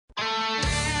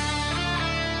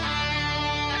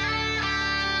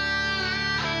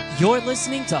You're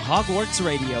listening to Hogwarts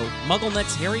Radio,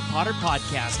 MuggleNet's Harry Potter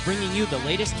podcast, bringing you the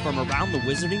latest from around the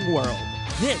wizarding world.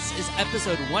 This is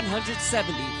episode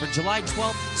 170 for July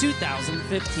 12th,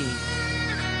 2015.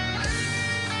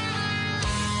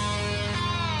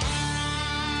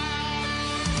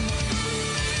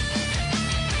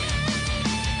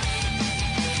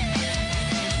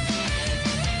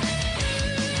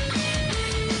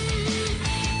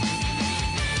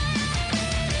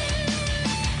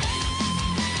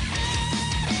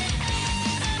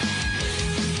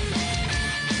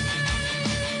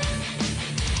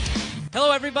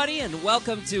 Hello, everybody, and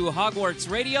welcome to Hogwarts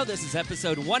Radio. This is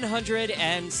episode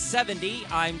 170.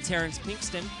 I'm Terrence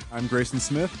Pinkston. I'm Grayson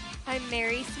Smith. I'm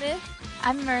Mary Smith.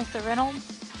 I'm Marissa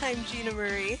Reynolds. I'm Gina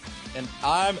Marie. And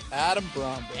I'm Adam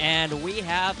Bromberg. And we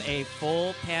have a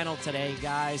full panel today,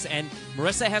 guys. And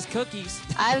Marissa has cookies.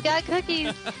 I've got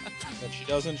cookies. But she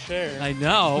doesn't share. I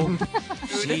know.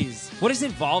 Jeez. What is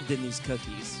involved in these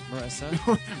cookies, Marissa?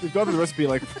 We've gone through the recipe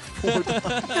like 4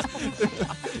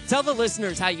 times. Tell the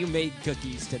listeners how you made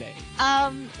cookies today.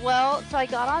 So I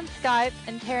got on Skype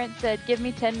and Terrence said, give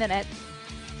me 10 minutes.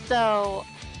 So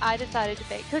I decided to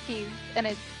bake cookies, and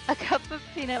it's a cup of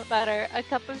peanut butter, a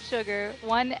cup of sugar,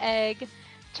 1 egg,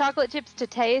 chocolate chips to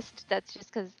taste. That's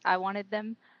just because I wanted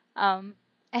them. And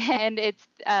it's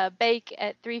bake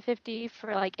at 350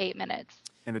 for like 8 minutes.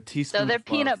 And a teaspoon So they're of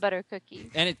peanut love. butter cookies.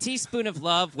 And a teaspoon of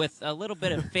love with a little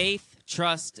bit of faith,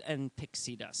 trust, and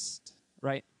pixie dust,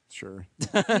 right? Sure.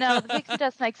 No, the pixie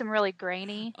dust makes them really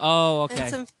grainy. Oh,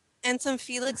 okay. And some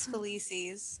Felix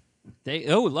Felicis.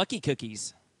 Lucky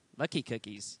cookies. Lucky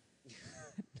cookies.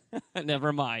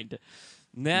 Never mind.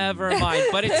 Never mind.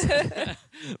 But it's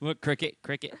well, cricket.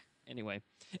 Anyway,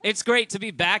 it's great to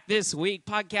be back this week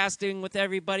podcasting with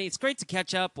everybody. It's great to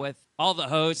catch up with all the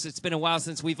hosts. It's been a while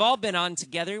since we've all been on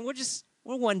together, and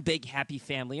we're one big happy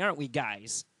family, aren't we,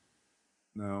 guys?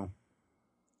 No.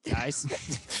 Guys.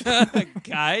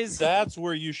 Guys. That's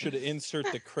where you should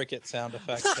insert the cricket sound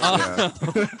effects. Yeah.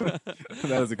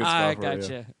 That is a good spot I for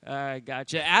gotcha. you. I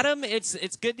gotcha. Adam,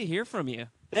 it's good to hear from you.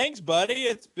 Thanks, buddy.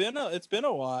 It's been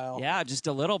a while. Yeah, just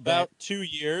a little bit. About 2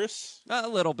 years. A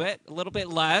little bit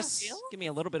less. really? Give me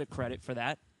a little bit of credit for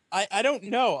that. I don't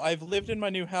know. I've lived in my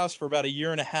new house for about 1.5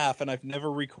 years, and I've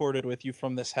never recorded with you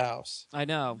from this house. I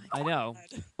know.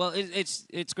 Well,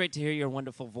 it's great to hear your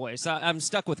wonderful voice. I'm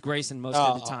stuck with Grayson most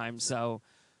Aw. of the time, so.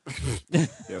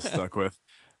 Yeah, stuck with.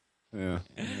 Yeah,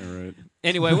 you're right.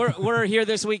 Anyway, we're here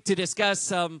this week to discuss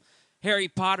some Harry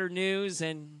Potter news,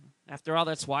 and after all,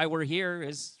 that's why we're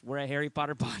here. We're a Harry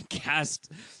Potter podcast.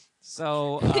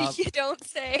 So You don't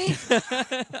say.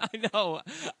 I know.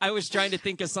 I was trying to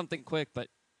think of something quick, but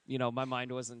my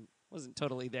mind wasn't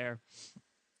totally there.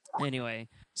 Anyway,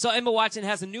 so Emma Watson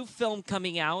has a new film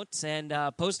coming out, and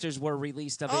posters were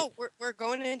released of it. Oh, we're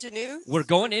going into news? We're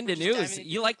going into We're just news.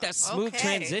 diving You like that smooth Okay.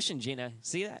 transition, Gina?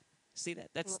 See that?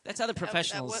 That's how the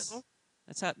professionals.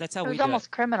 That's how It we was do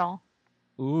almost criminal.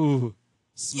 it. Ooh,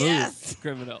 smooth Yes.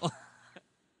 criminal.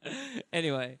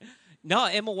 Anyway. No,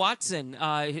 Emma Watson.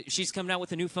 She's coming out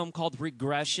with a new film called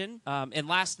Regression. And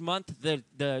last month,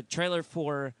 the trailer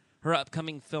for her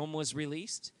upcoming film was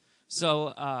released.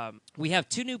 So we have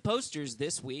 2 new posters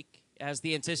this week as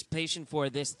the anticipation for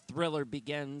this thriller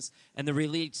begins and the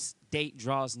release date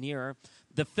draws nearer.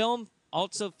 The film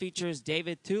also features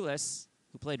David Thewlis,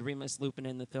 who played Remus Lupin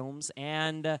in the films,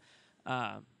 and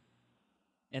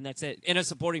that's it, in a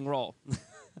supporting role.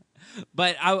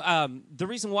 But the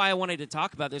reason why I wanted to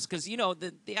talk about this, because,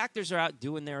 the actors are out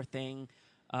doing their thing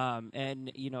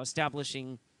and,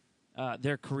 establishing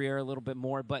their career a little bit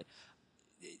more. But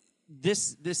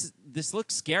this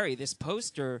looks scary. This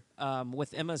poster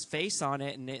with Emma's face on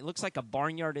it, and it looks like a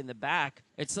barnyard in the back.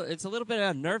 It's a little bit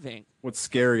unnerving. What's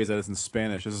scary is that it's in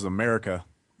Spanish. This is America.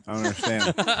 I don't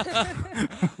understand.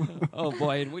 Oh,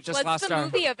 boy, and we just What's lost the our...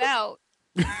 movie about?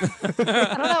 I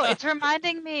don't know. It's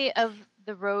reminding me of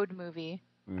the Road movie.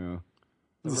 Yeah.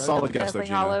 It's a solid guess, though, Deathly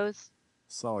Gina. Hallows.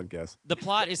 Solid guess. The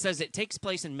plot, it says it takes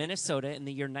place in Minnesota in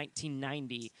the year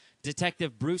 1990.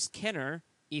 Detective Bruce Kenner,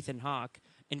 Ethan Hawke,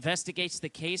 investigates the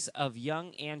case of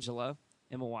young Angela,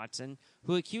 Emma Watson,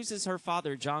 who accuses her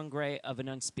father, John Gray, of an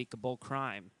unspeakable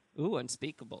crime. Ooh,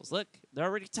 unspeakables. Look, they're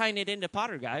already tying it into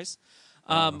Potter, guys.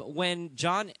 When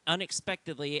John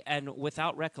unexpectedly and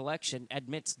without recollection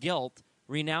admits guilt,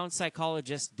 renowned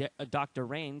psychologist Dr.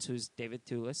 Raines, who's David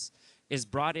Thewlis, is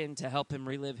brought in to help him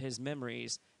relive his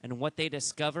memories, and what they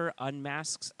discover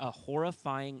unmasks a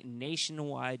horrifying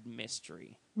nationwide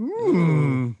mystery.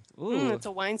 Ooh. It's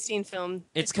a Weinstein film.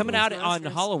 It's coming out on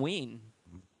Halloween.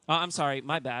 I'm sorry,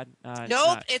 my bad.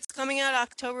 Nope, it's coming out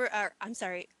August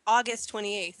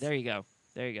 28th. There you go.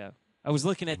 I was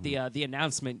looking at the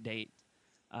announcement date.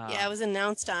 Yeah, it was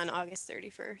announced on August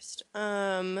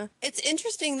 31st. It's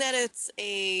interesting that it's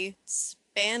a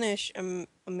Spanish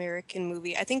American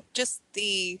movie. I think just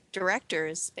the director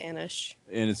is Spanish.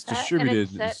 And it's And distributed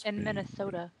it's set in Spain.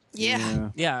 Minnesota. Yeah.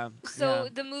 Yeah. So yeah.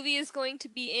 the movie is going to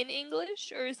be in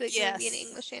English, or is it going to be in Yes.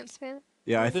 English and Spanish?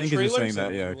 Yeah, I The think it's just saying trailer's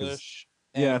that. in Yeah, 'cause English,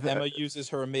 and yeah, Emma uses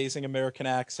her amazing American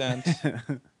accent.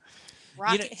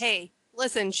 Rocket. Hey,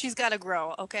 listen, she's got to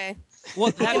grow, okay? Well,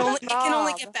 It can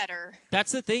only Rob. get better.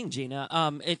 that's the thing, Gina. know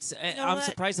I'm what?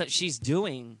 surprised that she's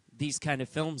doing these kind of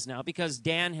films now because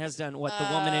Dan has done The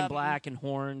Woman in Black and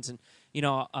Horns, and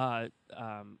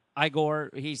Igor.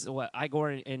 He's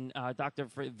Igor in Dr.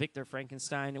 Victor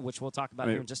Frankenstein, which we'll talk about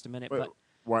Wait, here in just a minute. wait,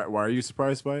 But why are you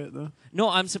surprised by it though? no,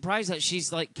 I'm surprised that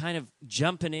she's like kind of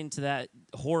jumping into that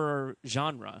horror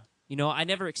genre. I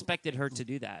never expected her to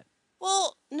do that.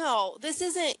 Well, no, this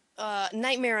isn't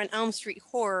Nightmare on Elm Street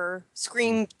horror,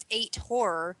 Scream 8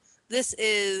 horror. This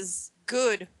is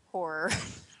good horror.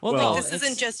 Well, Well, no, This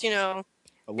isn't just, It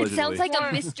sounds like Or-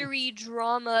 a mystery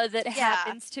drama that Yeah.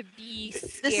 happens to be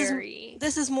is- scary.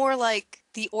 this is more like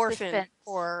The Orphan Suspense.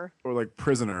 horror. Or like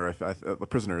Prisoner.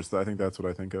 Prisoners. I think that's what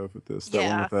I think of with this. That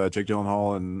Yeah. one with Jake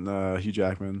Gyllenhaal and Hugh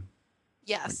Jackman.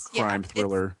 Yes. Like crime yeah.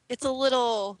 thriller. It's a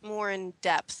little more in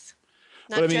depth.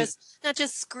 Not But I mean- not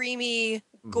just screamy,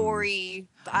 gory.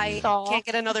 I Saw. can't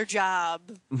get another job.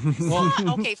 Well,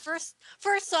 Saw- okay, first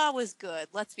Saw was good.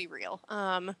 Let's be real.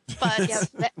 But Yeah,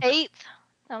 the 8th,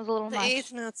 that was a little the much.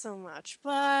 eighth not so much.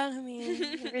 But I mean,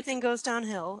 everything goes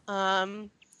downhill.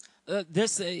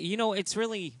 this, it's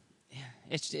really,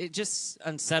 it's just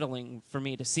unsettling for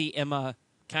me to see Emma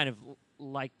kind of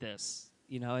like this,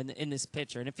 in this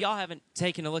picture. And if y'all haven't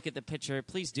taken a look at the picture,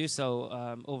 please do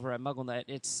so over at MuggleNet.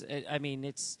 It's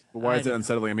Why is it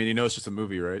unsettling? I mean, it's just a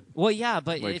movie, right? Well, yeah,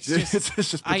 but Like, it's just.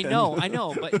 it's just I pretend.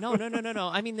 know, but no.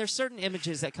 I mean, there's certain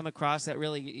images that come across that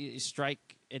really strike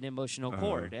an emotional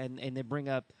chord, and they bring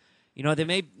up,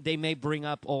 they may bring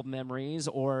up old memories,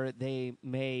 or they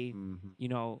may,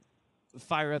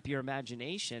 fire up your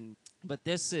imagination. But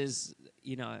this is,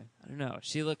 I don't know.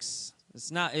 She looks. It's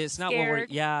not what we're.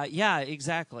 Scared. Yeah,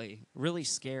 exactly. Really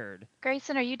scared.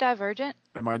 Grayson, are you divergent?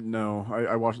 No,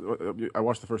 I watched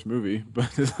the first movie, but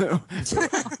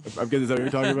I'm getting, is that what you're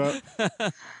talking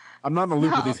about? I'm not in the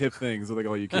loop with these hip things with like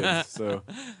all you kids. So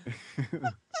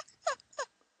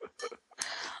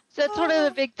So that's one of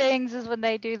the big things is when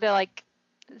they do the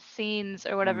scenes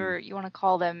or whatever you want to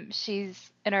call them.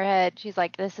 She's in her head. She's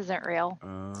like, "This isn't real,"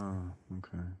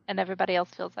 okay, and everybody else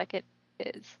feels like it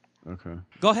is. okay.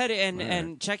 Go ahead and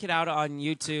Right. check it out on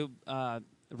YouTube.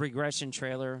 Regression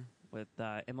trailer with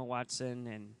Emma Watson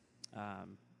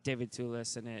and David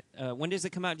Toulis in it. When does it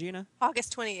come out, Gina?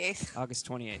 August 28th. August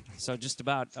 28th. So just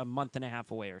about a month and a half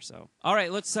away or so. All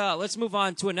right, let's move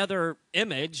on to another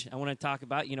image. I want to talk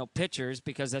about pictures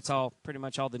because that's pretty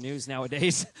much all the news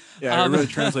nowadays. Yeah, it really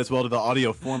translates well to the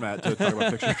audio format to talk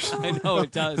about pictures. I know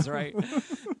it does, right?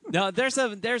 No,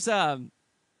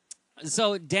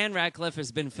 so Dan Radcliffe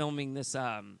has been filming this.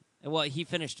 He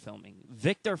finished filming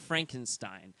Victor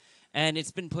Frankenstein, and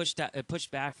it's been pushed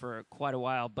back for quite a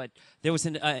while. But there was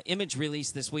an image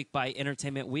released this week by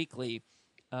Entertainment Weekly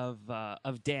of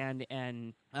Dan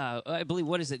and I believe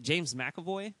James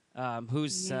McAvoy,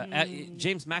 who's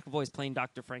James McAvoy is playing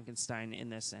Dr. Frankenstein in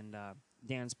this, and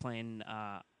Dan's playing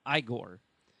Igor.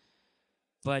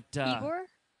 But Igor?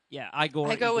 yeah,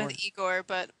 Igor. I go with Igor,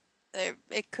 but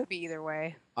it could be either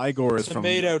way. Igor is from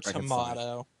Tomato, Frankenstein.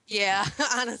 tomato. Yeah,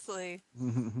 honestly.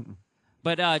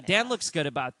 But Dan looks good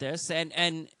about this,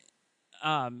 and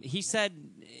he said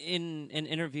in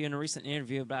a recent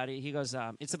interview about it, he goes,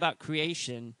 it's about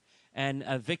creation, and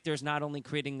Victor's not only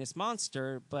creating this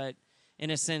monster, but in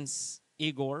a sense,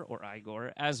 Igor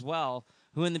as well,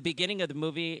 who in the beginning of the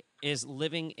movie is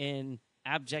living in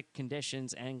abject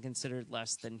conditions and considered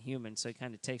less than human, so he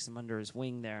kind of takes him under his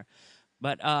wing there.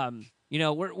 But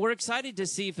we're excited to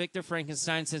see Victor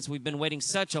Frankenstein since we've been waiting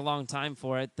such a long time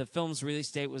for it. The film's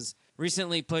release date was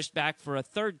recently pushed back for a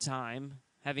third time,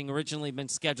 having originally been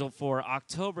scheduled for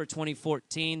October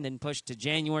 2014, then pushed to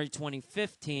January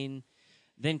 2015,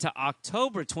 then to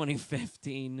October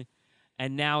 2015,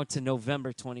 and now to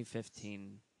November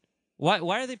 2015. Why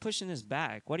are they pushing this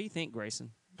back? What do you think,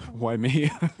 Grayson? Why me?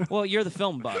 Well, you're the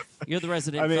film buff. You're the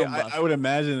resident I mean, film buff. I would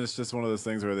imagine it's just one of those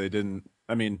things where they didn't.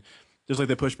 I mean, just like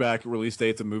they push back release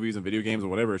dates of movies and video games and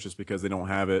whatever, it's just because they don't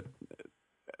have it,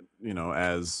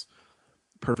 as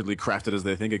perfectly crafted as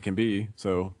they think it can be.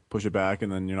 So push it back,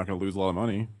 and then you're not going to lose a lot of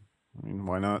money. I mean,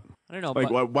 why not? I don't know.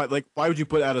 Like, but why would you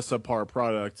put out a subpar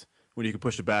product when you can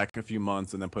push it back a few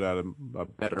months and then put out a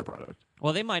better product.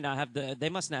 Well, they might not have they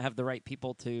must not have the right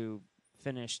people to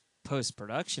finish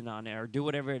post-production on it or do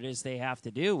whatever it is they have to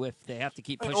do if they have to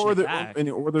keep pushing it back.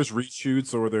 Or there's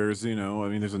reshoots, or there's,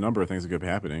 there's a number of things that could be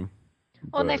happening.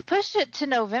 Well, and they've pushed it to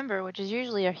November, which is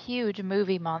usually a huge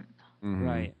movie month. Mm-hmm.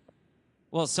 Right.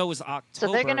 Well, so was October.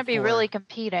 So they're going to be really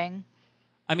competing.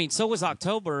 I mean, so was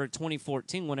October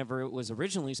 2014 whenever it was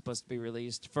originally supposed to be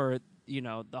released for,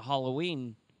 the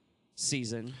Halloween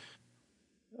season.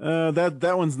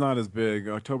 That one's not as big.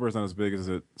 October is not as big as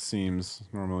it seems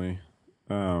normally.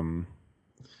 Yeah,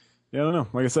 I don't know.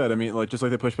 Like I said, I mean, just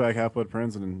like they push back Half-Blood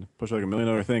Prince and push like a million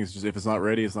other things. Just if it's not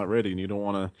ready, it's not ready, and you don't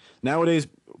want to. Nowadays,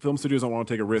 film studios don't want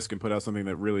to take a risk and put out something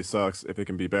that really sucks if it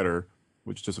can be better,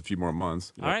 which is just a few more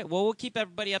months. All right. Well, we'll keep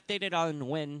everybody updated on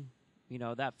when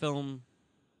that film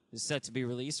is set to be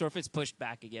released, or if it's pushed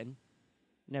back again.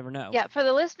 Never know. Yeah, for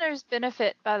the listeners'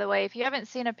 benefit, by the way, if you haven't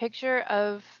seen a picture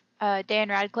of Dan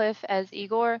Radcliffe as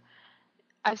Igor,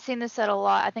 I've seen this said a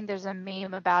lot. I think there's a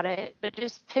meme about it. But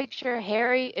just picture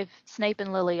Harry if Snape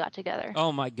and Lily got together.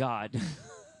 Oh, my God.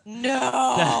 No!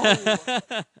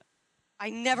 I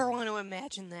never want to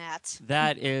imagine that.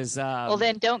 That is... Well,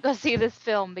 then don't go see this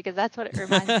film, because that's what it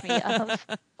reminds me of.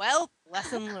 Well,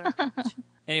 lesson learned.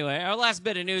 Anyway, our last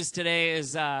bit of news today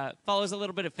is follows a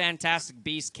little bit of Fantastic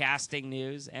Beasts casting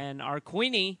news. And our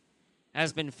Queenie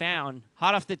has been found.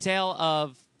 Hot off the tail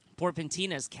of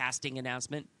Porpentina's casting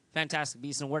announcement, Fantastic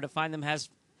Beasts and Where to Find Them has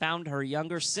found her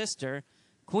younger sister,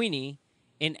 Queenie,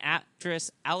 in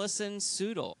actress Alison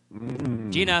Sudol.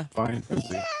 Gina. Fine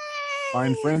Frenzy.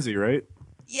 Fine Frenzy, right?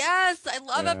 Yes, I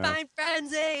love a Fine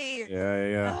Frenzy.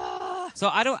 Yeah. So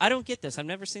I don't get this. I've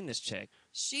never seen this chick.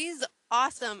 She's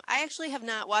awesome. I actually have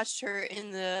not watched her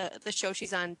in the show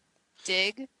she's on,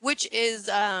 Dig, which is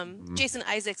Jason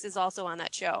Isaacs is also on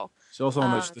that show. She's also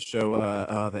on the show,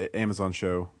 the Amazon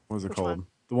show. What was it called? One?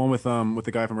 The one with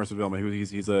the guy from Arrested Development.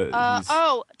 He's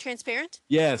Transparent?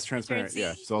 Yes, Transparent. Transparency?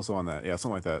 Yeah, she's also on that. Yeah,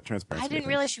 something like that. Transparent. I didn't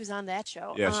realize she was on that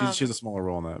show. Yeah, she has a smaller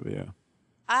role in that, but yeah.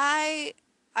 I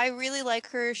really like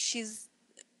her. She's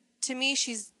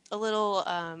a little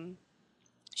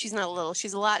she's not a little.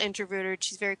 She's a lot introverted.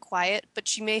 She's very quiet, but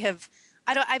she may have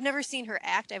I've never seen her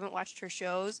act. I haven't watched her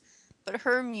shows, but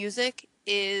her music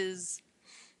is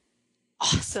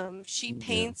awesome. She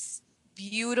paints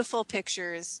beautiful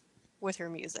pictures with her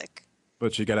music.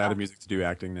 But she got out of music to do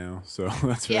acting now, so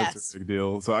that's a big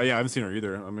deal. So yeah, I haven't seen her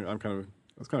either. I mean,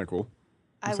 that's kind of cool.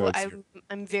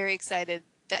 I'm very excited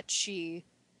that she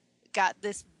got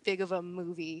this big of a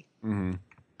movie. Mm-hmm.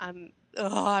 I'm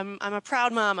a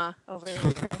proud mama over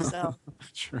here. So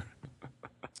Sure.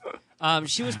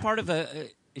 She was part of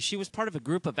a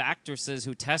group of actresses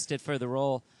who tested for the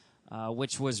role,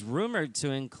 which was rumored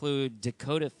to include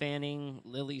Dakota Fanning,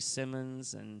 Lily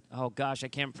Simmons, and oh gosh, I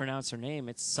can't pronounce her name.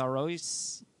 It's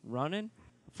Saoirse Ronan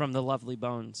from The Lovely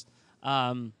Bones.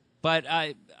 But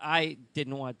I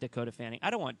didn't want Dakota Fanning. I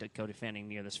don't want Dakota Fanning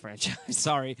near this franchise.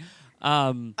 Sorry.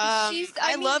 I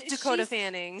love Dakota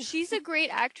Fanning. She's a great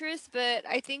actress, but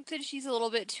I think that she's a little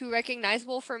bit too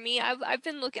recognizable for me. I've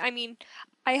been looking. I mean,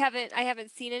 I haven't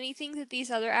seen anything that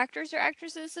these other actors or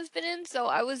actresses have been in. So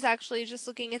I was actually just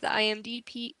looking at the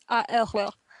IMDb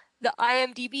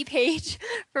page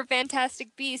for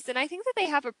Fantastic Beasts, and I think that they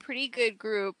have a pretty good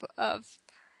group of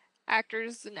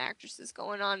actors and actresses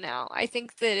going on now. I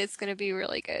think that it's going to be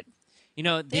really good. They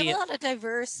have a lot of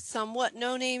diverse, somewhat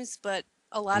no names, but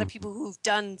a lot of people who've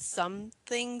done some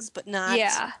things, but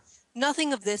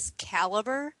nothing of this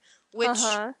caliber. Which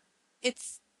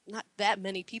it's not that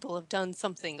many people have done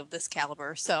something of this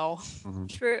caliber. So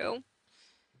True.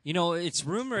 It's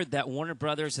rumored that Warner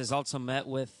Brothers has also met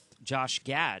with Josh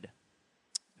Gad,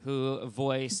 who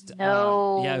voiced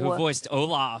who voiced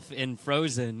Olaf in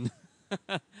Frozen.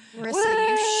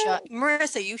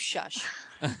 Marissa, you shush.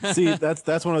 See,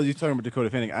 that's one of you talking about Dakota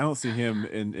Fanning. I don't see him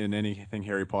in anything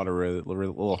Harry Potter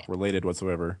related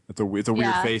whatsoever. It's a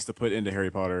weird face to put into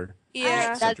Harry Potter.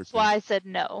 Yeah, that's why I said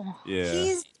no.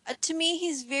 Yeah, to me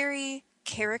he's very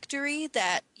charactery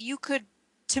that you can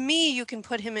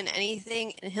put him in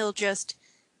anything and he'll just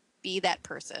be that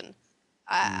person.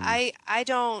 I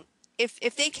don't.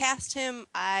 If they cast him,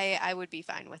 I would be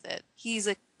fine with it. He's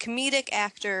a comedic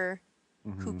actor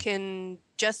who can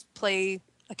just play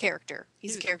a character.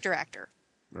 He's a character actor.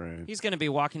 Right. He's going to be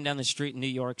walking down the street in New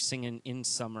York singing "In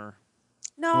Summer."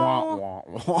 No.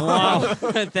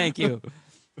 Thank you.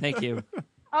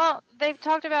 Oh, they've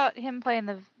talked about him playing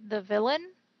the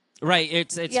villain. Right.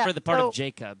 It's for the part of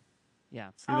Jacob. Yeah.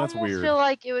 See, I that's almost weird. feel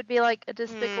like it would be like a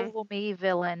Despicable Me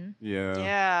villain. Yeah.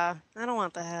 Yeah. I don't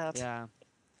want that. Yeah.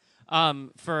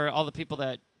 For all the people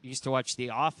that used to watch The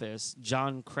Office,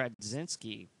 John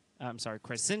Krasinski. I'm sorry,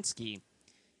 Krasinski.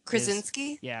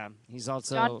 Krasinski? Yeah, he's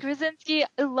also John Krasinski,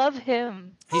 I love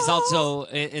him. He's also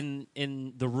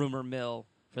in the rumor mill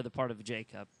for the part of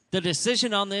Jacob. The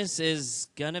decision on this is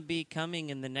gonna be coming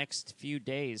in the next few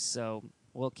days, so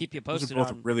we'll keep you Those posted are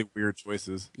both on. really weird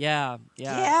choices. Yeah.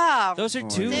 Yeah. Those are Oh,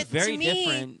 two yeah. very To me,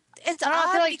 different. It's I don't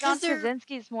odd feel like John because they're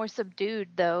Krasinski's more subdued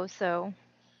though, so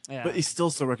Yeah. But he's still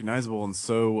so recognizable and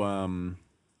so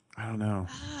I don't know.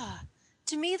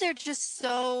 to me they're just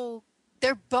so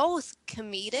they're both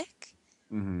comedic.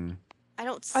 Hmm. I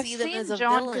don't I've see them seen as a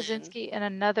John villain. Krasinski in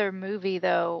another movie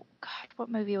though. God, what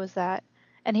movie was that?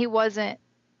 And he wasn't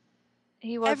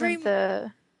Every-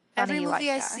 the Every funny, like, movie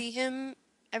I guy.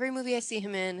 see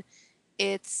him in,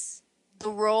 it's the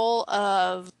role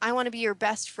of I want to be your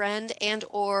best friend and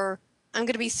or I'm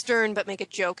going to be stern but make a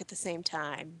joke at the same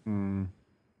time. Mm.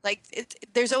 Like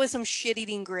there's always some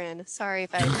shit-eating grin. Sorry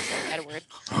if I said that word.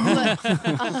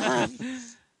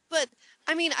 But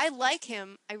I mean, I like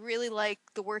him. I really like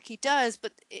the work he does.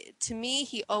 But to me,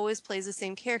 he always plays the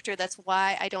same character. That's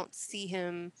why I don't see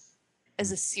him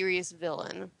as a serious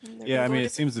villain. They're Yeah, gonna I go a mean, it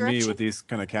different seems to me direction. with these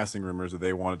kind of casting rumors that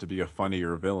they want it to be a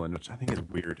funnier villain, which I think is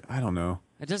weird. I don't know.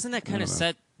 Doesn't that kind of don't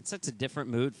know. sets a different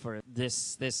mood for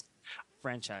this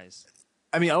franchise?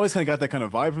 I mean, I always kind of got that kind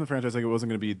of vibe from the franchise, like it wasn't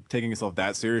going to be taking itself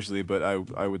that seriously. But I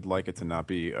would like it to not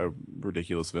be a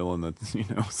ridiculous villain that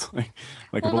it's like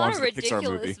it Well, belongs not a to the Pixar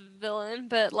movie. ridiculous villain,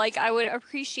 but like I would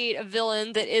appreciate a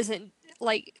villain that isn't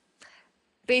like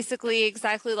basically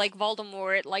exactly like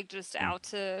Voldemort, like just out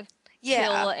to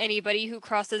kill anybody who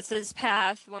crosses his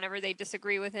path whenever they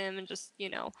disagree with him, and just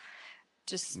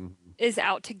is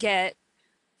out to get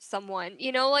someone.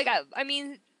 Like I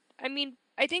mean,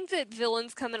 I think that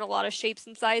villains come in a lot of shapes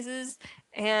and sizes,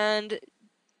 and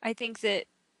I think that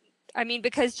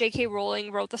because J.K.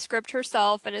 Rowling wrote the script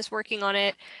herself and is working on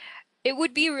it, it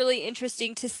would be really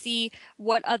interesting to see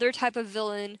what other type of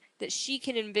villain that she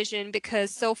can envision, because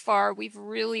so far we've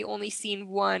really only seen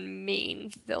one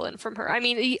main villain from her. I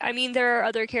mean there are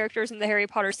other characters in the Harry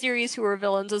Potter series who are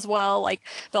villains as well, like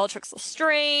Bellatrix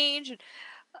Lestrange and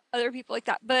other people like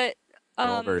that. But They're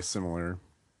all very similar.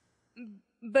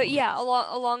 But yeah,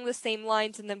 along the same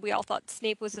lines, and then we all thought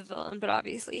Snape was a villain, but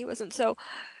obviously he wasn't. So,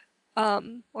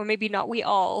 or maybe not we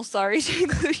all. Sorry to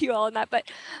include you all in that, but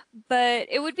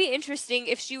it would be interesting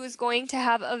if she was going to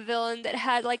have a villain that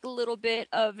had like a little bit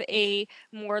of a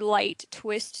more light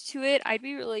twist to it. I'd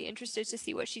be really interested to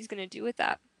see what she's going to do with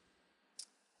that.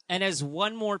 And as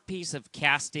one more piece of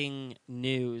casting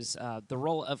news, the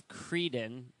role of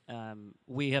Creedon,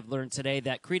 we have learned today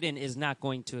that Creedon is not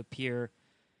going to appear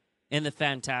in the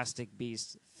Fantastic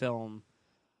Beasts film,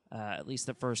 at least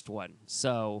the first one.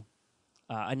 So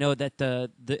I know that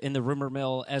in the rumor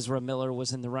mill, Ezra Miller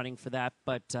was in the running for that,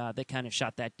 but they kind of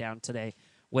shot that down today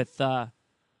with an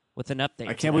update.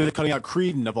 I can't believe they're cutting out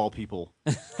Creedon of all people.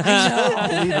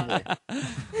 I know.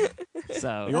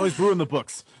 So You always ruin the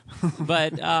books.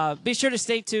 But be sure to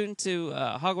stay tuned to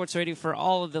Hogwarts Radio for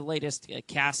all of the latest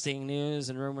casting news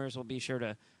and rumors. We'll be sure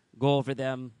to go over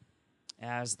them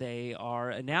as they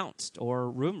are announced or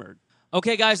rumored.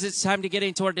 Okay, guys, it's time to get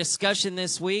into our discussion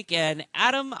this week. And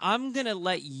Adam, I'm going to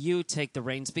let you take the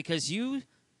reins because you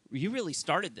really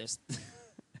started this.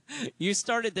 You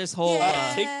started this whole...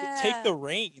 Take the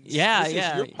reins. Yeah, this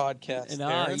yeah. is your podcast, No,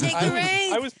 Darren. Take the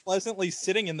reins. I was pleasantly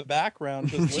sitting in the background.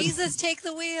 Just listening. Jesus, take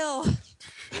the wheel.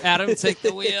 Adam, take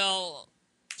the wheel.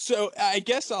 So I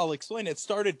guess I'll explain. It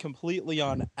started completely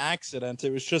on accident.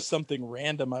 It was just something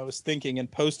random I was thinking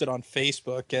and posted on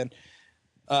Facebook, and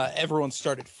everyone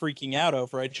started freaking out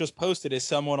over. I just posted, is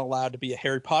someone allowed to be a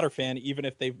Harry Potter fan even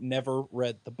if they've never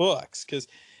read the books? Because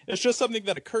it's just something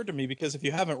that occurred to me, because if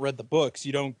you haven't read the books,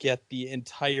 you don't get the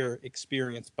entire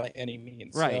experience by any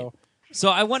means. Right. So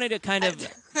I wanted to kind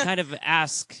of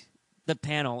ask the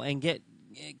panel and get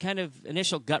kind of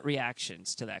initial gut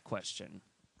reactions to that question.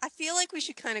 I feel like we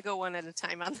should kind of go one at a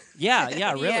time on this. Yeah,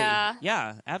 really. Yeah.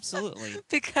 Yeah, absolutely.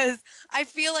 Because I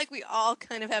feel like we all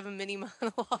kind of have a mini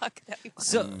monologue that we want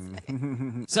So, to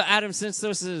say. so Adam, since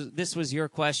this was your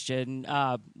question,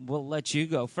 we'll let you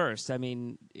go first. I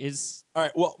mean, All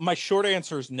right. Well, my short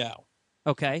answer is no.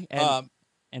 okay,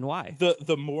 and why?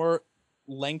 The more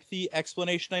lengthy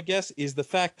explanation, I guess, is the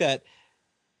fact that,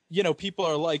 people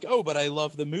are like, oh, but I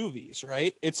love the movies,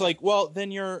 right? It's like, well, then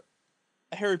you're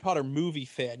a Harry Potter movie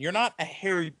fan. You're not a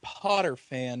Harry Potter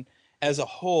fan as a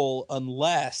whole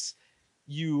unless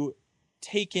you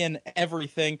take in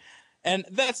everything. And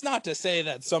that's not to say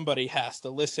that somebody has to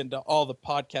listen to all the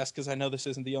podcasts, because I know this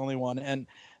isn't the only one. And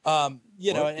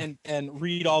You know, and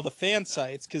read all the fan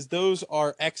sites, because those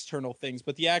are external things.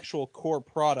 But the actual core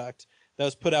product that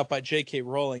was put out by J.K.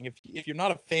 Rowling, if you're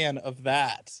not a fan of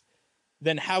that,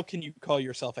 then how can you call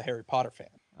yourself a Harry Potter fan?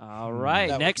 All right,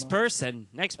 That was next my- person.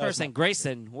 that was my-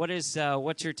 Grayson,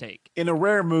 what's your take? In a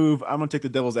rare move, I'm gonna take the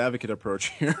devil's advocate approach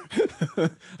here.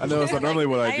 I know it's not normally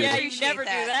what I do. Yeah, you appreciate never do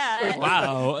that. that.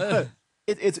 Wow.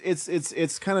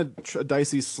 It's kind of a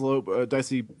dicey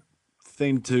dicey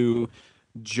thing to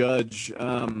judge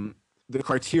the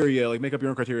criteria, like make up your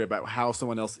own criteria about how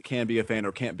someone else can be a fan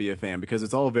or can't be a fan, because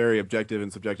it's all very objective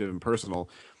and subjective and personal.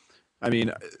 I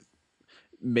mean,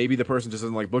 maybe the person just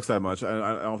doesn't like books that much.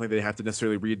 I don't think they have to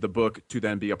necessarily read the book to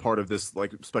then be a part of this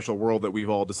like special world that we've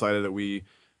all decided that we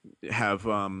have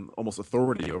almost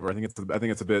authority over. I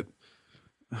think it's a bit.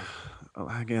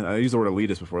 Again, I used the word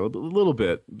elitist before, a little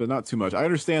bit, but not too much. I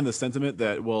understand the sentiment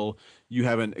that, well, you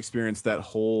haven't experienced that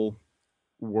whole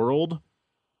world,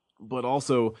 but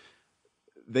also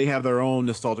they have their own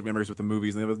nostalgic memories with the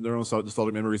movies, and they have their own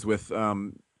nostalgic memories with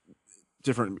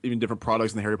different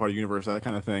products in the Harry Potter universe, that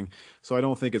kind of thing. So I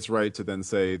don't think it's right to then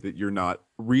say that you're not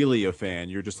really a fan.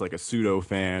 You're just like a pseudo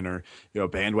fan, or a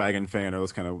bandwagon fan, or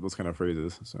those kind of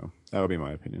phrases. So that would be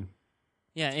my opinion.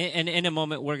 Yeah, and in a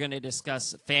moment we're going to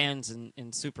discuss fans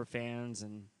and super fans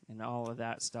and all of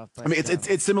that stuff. But, I mean,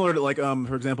 it's similar to, like,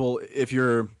 for example, if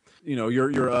you're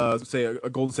say a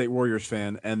Golden State Warriors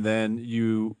fan, and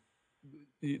then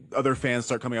other fans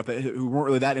start coming up who weren't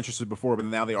really that interested before, but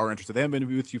now they are interested. They haven't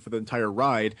been with you for the entire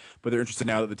ride, but they're interested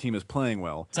now that the team is playing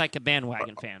well. It's like a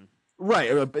bandwagon fan.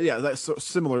 Right. Yeah, that's so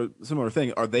similar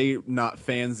thing. Are they not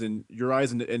fans in your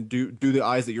eyes, and do the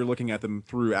eyes that you're looking at them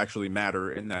through actually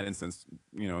matter in that instance,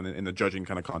 in the judging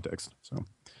kind of context? So,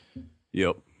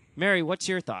 yep. Mary, what's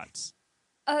your thoughts?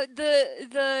 The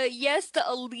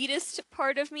elitist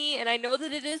part of me, and I know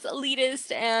that it is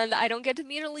elitist, and I don't get to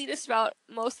be an elitist about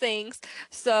most things.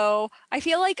 So I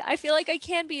feel like I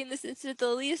can be in this instance. The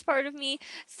elitist part of me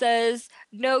says,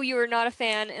 no, you are not a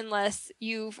fan unless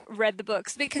you've read the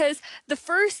books, because the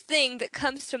first thing that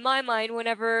comes to my mind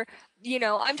whenever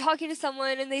I'm talking to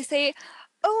someone and they say,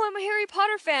 oh, I'm a Harry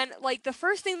Potter fan, like the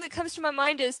first thing that comes to my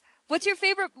mind is, what's your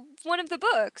favorite one of the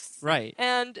books? Right.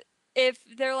 And if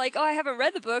they're like, oh, I haven't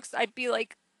read the books, I'd be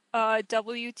like,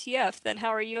 WTF, then how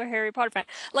are you a Harry Potter fan?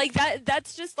 Like,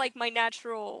 that's just like my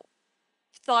natural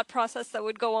thought process that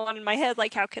would go on in my head.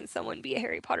 Like, how can someone be a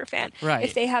Harry Potter fan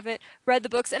if they haven't read the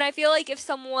books? And I feel like if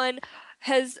someone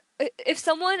has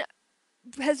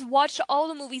watched all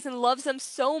the movies and loves them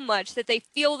so much that they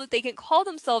feel that they can call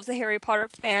themselves a Harry Potter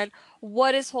fan,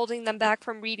 what is holding them back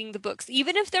from reading the books?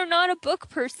 Even if they're not a book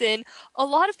person, a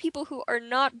lot of people who are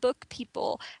not book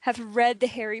people have read the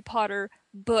Harry Potter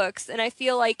books. And I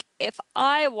feel like if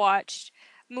I watched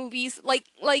movies, like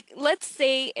let's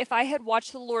say if I had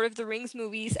watched the Lord of the Rings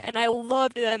movies and I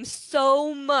loved them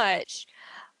so much,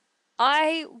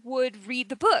 I would read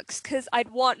the books because I'd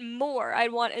want more.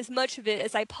 I'd want as much of it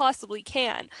as I possibly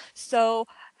can. So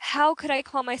how could I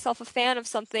call myself a fan of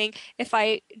something if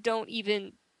I don't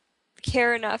even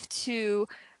care enough to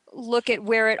look at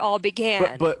where it all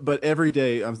began? But every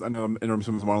day, I know I'm interrupting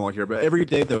someone's monologue here, but every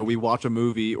day though we watch a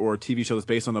movie or a TV show that's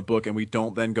based on a book, and we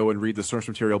don't then go and read the source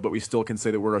material, but we still can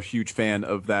say that we're a huge fan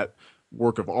of that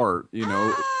work of art. I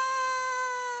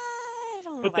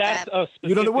don't know But about that's that. a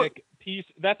You don't know what- specific piece.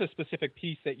 That's a specific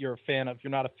piece that you're a fan of.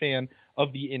 You're not a fan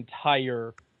of the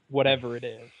entire whatever it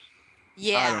is.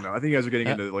 Yeah. I don't know. I think you guys are getting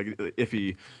into like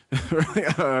iffy.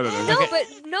 I don't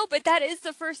know. No, but that is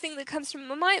the first thing that comes to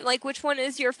my mind. Like, which one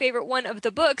is your favorite one of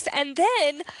the books? And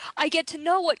then I get to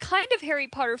know what kind of Harry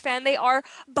Potter fan they are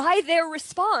by their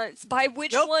response, by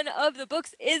which one of the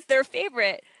books is their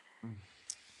favorite.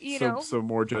 So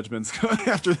more judgments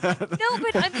after that. No,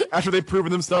 but I mean, after they've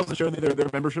proven themselves and shown their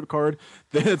membership card,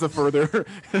 then it's a further.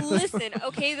 listen,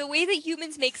 okay, the way that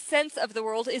humans make sense of the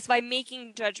world is by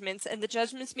making judgments, and the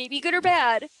judgments may be good or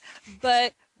bad,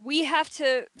 but we have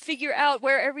to figure out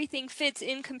where everything fits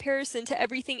in comparison to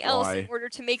everything else in order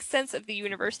to make sense of the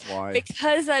universe. Why?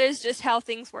 Because that is just how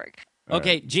things work.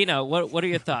 Okay, Gina, what are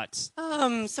your thoughts?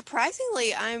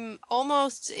 Surprisingly, I'm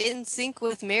almost in sync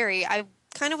with Mary. I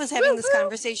kind of was having this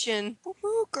conversation.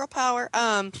 Woo-hoo, girl power.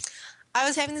 I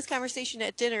was having this conversation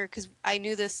at dinner because I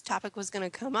knew this topic was going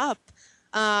to come up.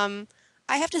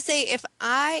 I have to say, if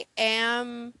I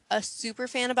am a super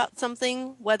fan about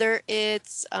something, whether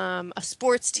it's a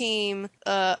sports team,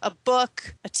 a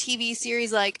book, a TV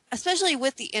series, like especially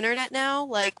with the internet now,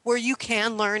 like where you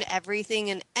can learn everything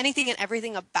and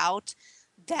everything about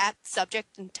that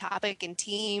subject and topic and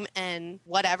team and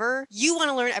whatever, you want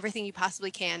to learn everything you possibly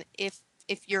can if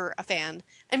if you're a fan.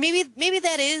 And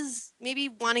maybe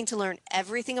wanting to learn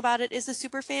everything about it is a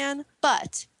super fan.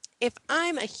 But if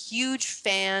I'm a huge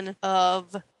fan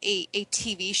of a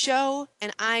TV show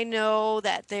and I know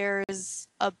that there's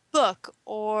a book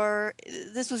or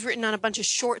this was written on a bunch of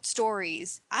short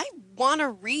stories, I want to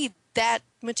read that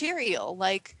material,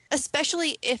 like,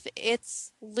 especially if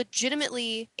it's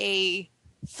legitimately a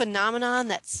phenomenon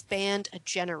that spanned a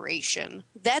generation.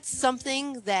 That's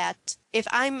something that if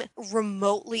I'm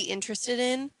remotely interested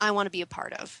in, I want to be a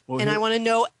part of. Well, I want to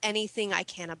know anything I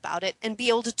can about it and be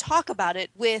able to talk about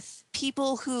it with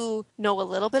people who know a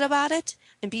little bit about it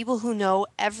and people who know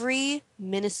every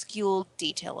minuscule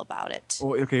detail about it.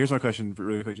 Well, okay, here's my question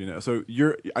really quick, Gina. So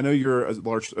I know you're a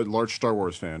large Star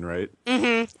Wars fan, right?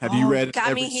 Mm-hmm. Have you read got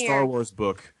every me here. Star Wars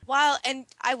book? Well, and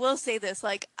I will say this,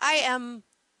 like, I am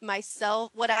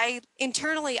myself,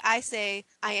 internally I say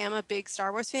I am a big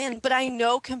Star Wars fan, but I do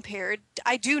know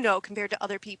compared to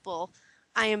other people,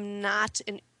 I am not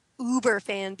an uber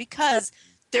fan because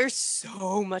there's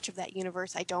so much of that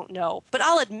universe I don't know. But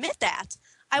I'll admit that.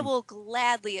 I will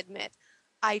gladly admit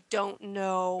I don't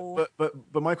know. But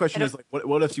my question is, like,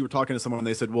 what if you were talking to someone and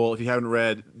they said, well, if you haven't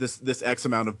read this X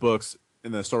amount of books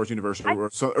in the Star Wars universe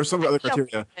or some other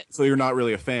criteria, so you're not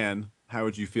really a fan, how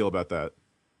would you feel about that?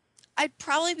 I'd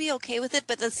probably be okay with it,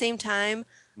 but at the same time,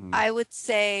 I would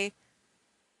say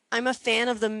I'm a fan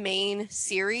of the main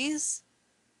series,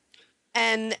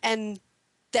 and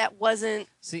that wasn't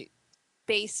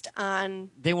based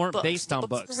on. They weren't books. based on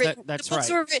books. That's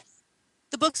right.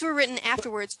 The books were written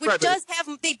afterwards, which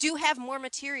they do have more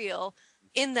material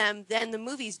in them than the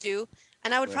movies do,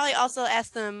 and I would probably also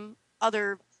ask them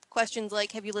other questions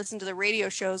like, have you listened to the radio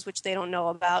shows, which they don't know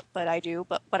about, but I do,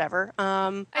 but whatever. I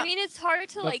mean, it's hard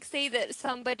to like say that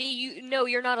somebody,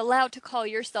 you're not allowed to call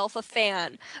yourself a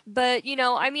fan, but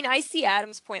I mean, I see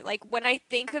Adam's point. Like, when I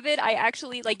think of it, I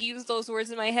actually like use those words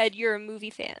in my head. You're a movie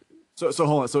fan. So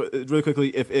hold on. So really quickly,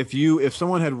 if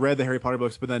someone had read the Harry Potter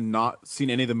books but then not seen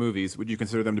any of the movies, would you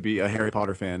consider them to be a Harry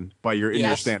Potter fan by your in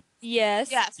your stand?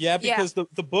 Yes. Yeah, because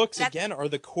the books again are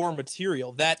the core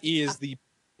material. That is the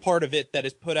part of it that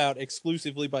is put out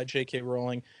exclusively by J.K.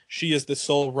 Rowling. She is the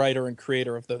sole writer and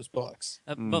creator of those books.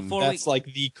 That's like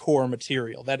the core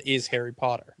material. That is Harry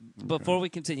Potter. Before we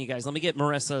continue, guys, let me get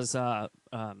Marissa's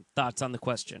thoughts on the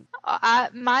question.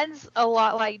 Mine's a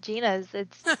lot like Gina's.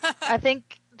 I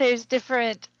think there's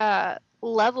different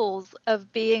levels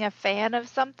of being a fan of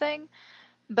something,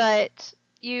 but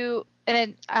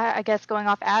I guess going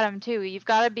off Adam too, you've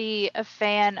got to be a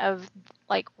fan of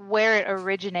like where it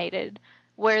originated,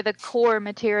 where the core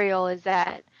material is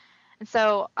at. And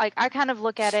so like I kind of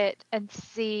look at it and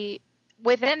see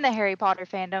within the Harry Potter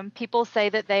fandom, people say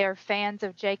that they are fans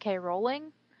of J.K.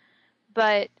 Rowling,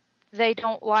 but they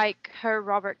don't like her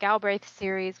Robert Galbraith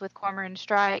series with Cormoran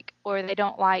Strike, or they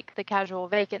don't like The Casual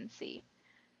Vacancy.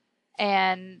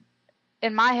 And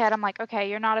in my head, I'm like, okay,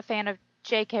 you're not a fan of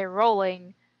J.K.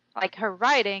 Rowling, like her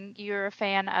writing, you're a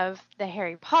fan of the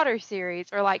Harry Potter series,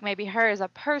 or like maybe her as a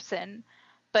person,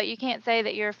 but you can't say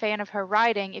that you're a fan of her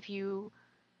writing if you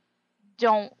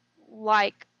don't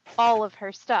like all of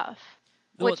her stuff.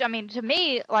 Which, I mean, to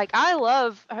me, like, I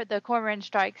love the Cormoran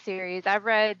Strike series. I've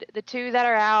read the 2 that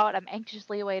are out. I'm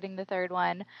anxiously awaiting the 3rd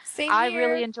one. Same I here.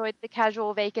 really enjoyed The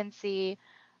Casual Vacancy.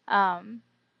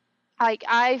 Like,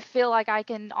 I feel like I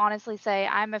can honestly say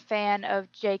I'm a fan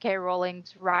of J.K.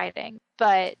 Rowling's writing.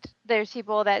 But there's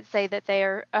people that say that they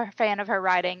are a fan of her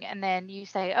writing, and then you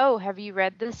say, oh, have you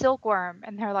read The Silkworm?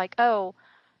 And they're like, oh,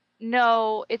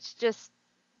 no, it's just,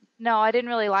 no, I didn't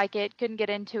really like it, couldn't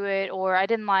get into it, or I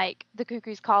didn't like The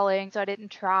Cuckoo's Calling, so I didn't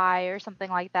try, or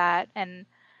something like that. And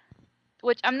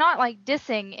which I'm not like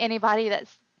dissing anybody that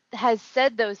has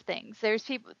said those things. There's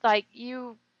people like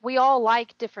we all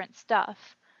like different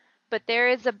stuff, but there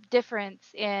is a difference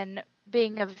in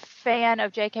being a fan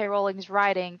of J.K. Rowling's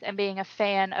writings and being a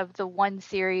fan of the one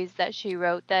series that she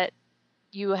wrote that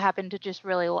you happen to just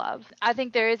really love. I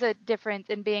think there is a difference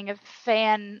in being a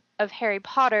fan of Harry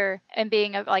Potter and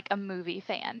being a movie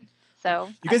fan. So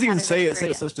you guys even say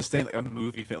it such disdain, like a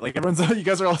movie fan. Like you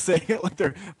guys are all saying it like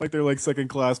they're like second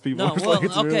class people. No, well,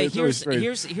 like okay.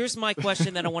 Really here's my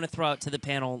question that I want to throw out to the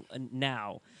panel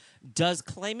now. Does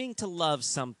claiming to love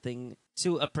something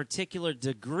to a particular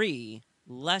degree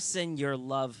lessen your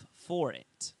love for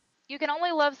it? You can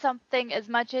only love something as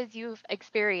much as you've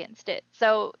experienced it.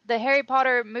 So the Harry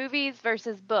Potter movies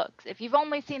versus books. If you've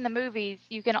only seen the movies,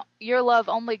 your love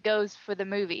only goes for the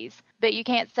movies. But you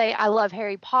can't say I love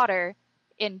Harry Potter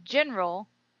in general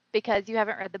because you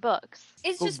haven't read the books.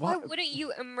 It's But just why why- wouldn't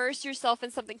you immerse yourself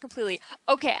in something completely?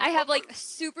 Okay, I have like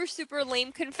super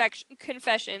lame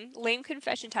confession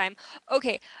time.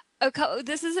 Okay,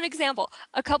 this is an example.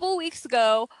 A couple weeks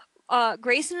ago,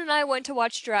 Grayson and I went to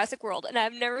watch Jurassic World, and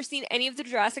I've never seen any of the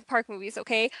Jurassic Park movies.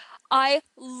 Okay, I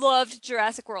loved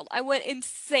Jurassic World. I went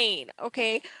insane.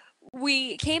 Okay.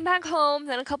 We came back home,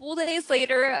 then a couple of days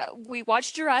later, we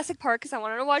watched Jurassic Park because I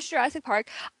wanted to watch Jurassic Park.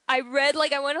 I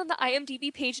went on the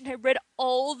IMDb page and I read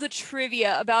all the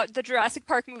trivia about the Jurassic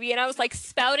Park movie, and I was like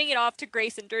spouting it off to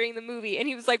Grayson during the movie, and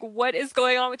he was like, "What is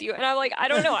going on with you?" And I'm like, "I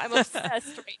don't know. I'm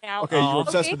obsessed right now." Okay, you're Oh.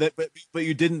 obsessed Okay. with it, but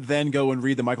you didn't then go and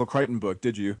read the Michael Crichton book,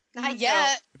 did you? Not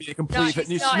yet. Be a complete. she's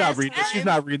She's not not has reading. She's time.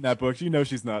 not reading that book. You know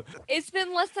she's not. It's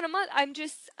been less than a month. I'm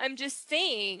just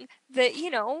saying that,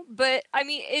 but I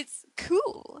mean, it's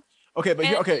cool. Okay, but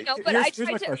And, okay. but I here's my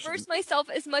tried to question. immerse myself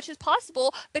as much as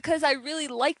possible because I really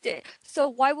liked it. So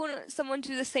why wouldn't someone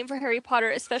do the same for Harry Potter,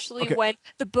 especially Okay. when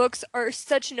the books are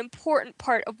such an important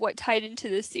part of what tied into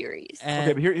the series?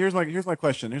 Okay, but here's my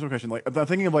question. Here's my question. Like, I'm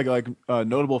thinking of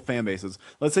notable fan bases.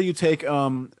 Let's say you take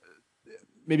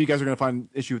maybe you guys are gonna find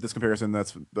issue with this comparison.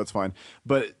 That's fine.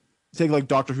 But take like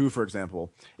Doctor Who for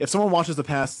example. If someone watches the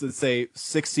past, let's say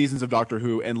 6 seasons of Doctor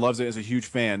Who and loves it as a huge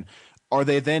fan, are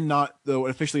they then not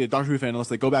officially a Doctor Who fan unless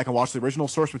they go back and watch the original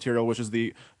source material, which is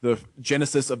the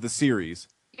genesis of the series?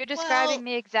 You're describing Well-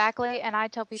 me exactly, and I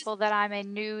tell people that I'm a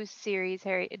new series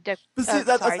But see,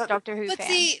 that's- Doctor Who But fan.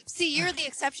 see, you're the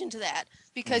exception to that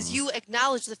because you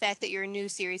acknowledge the fact that you're a new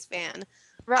series fan.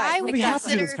 right. I Well, would we have to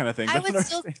do consider- this kind of thing. I That's would what I'm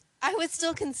still- saying. I would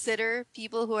still consider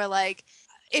people who are like,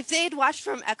 if they'd watched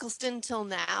from Eccleston till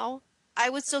now, I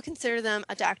would still consider them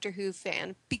a Doctor Who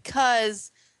fan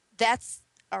because that's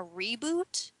a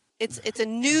reboot.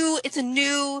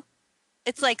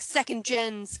 It's like second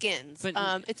gen skins.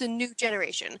 But- It's a new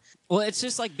generation. Well, it's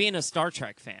just like being a Star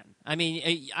Trek fan. I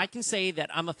mean, I can say that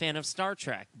I'm a fan of Star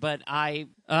Trek, but I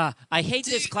hate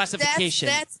this Dude, classification.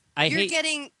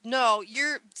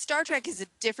 Your Star Trek is a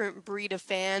different breed of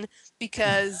fan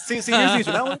because See, here's the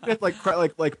issue. Now we have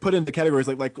to like put into categories,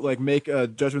 like make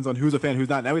judgments on who's a fan, who's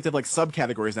not. Now we have to have like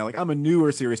subcategories. Now, like I'm a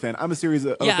newer series fan. I'm a fan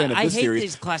of I this hate series.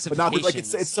 these But not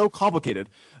classifications. like it's so complicated.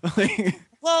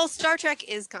 well, Star Trek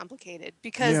is complicated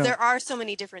because Yeah. there are so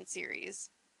many different series.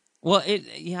 Well,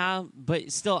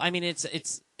 but still, I mean,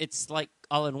 it's like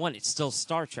all in one. It's still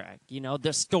Star Trek.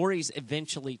 The stories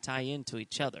eventually tie into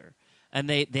each other, and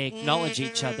they acknowledge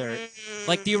each other.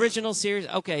 Like the original series.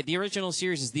 Okay, the original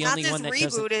series is the Not only this one that reboot,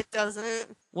 doesn't. it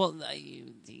doesn't. Well,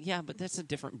 yeah, but that's a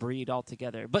different breed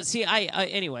altogether. But see, I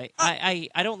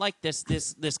don't like this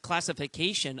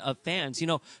classification of fans.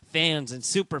 Fans and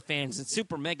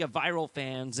super mega viral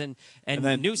fans and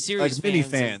then new series like mini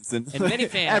fans fans and mini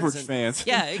fans average and- fans.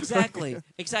 Yeah, exactly.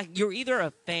 You're either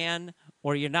a fan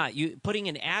or you're not. You putting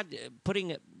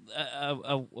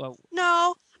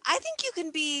No, I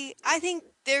think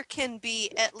there can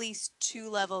be at least 2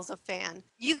 levels of fan.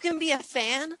 You can be a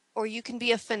fan or you can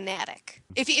be a fanatic.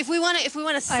 If we want to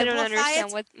simplify I don't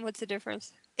understand it, what's the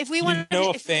difference. if we You want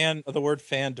know, the word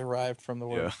fan derived from the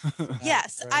word. Yeah.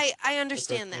 yes, right? I That's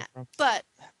understand where it that. came from. But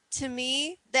to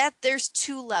me, that there's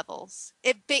 2 levels.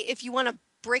 If you want to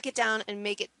break it down and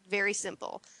make it very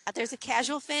simple, there's a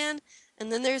casual fan,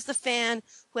 and then there's the fan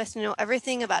who has to know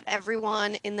everything about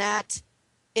everyone in that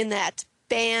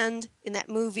band, in that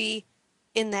movie,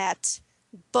 in that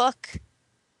book,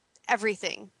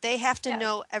 everything. They have to Yes.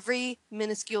 know every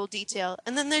minuscule detail.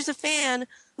 And then there's a fan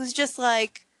who's just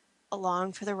like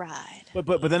along for the ride.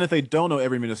 But then if they don't know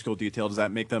every minuscule detail, does that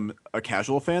make them a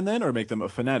casual fan then, or make them a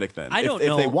fanatic then? I don't if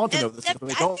know. they want to know That- this that- stuff, but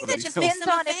they I don't think know that the just details. makes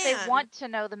Depends on them a if they fan. want to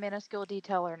know the minuscule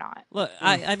detail or not. look.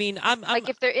 I mean, I'm Like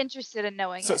if they're interested in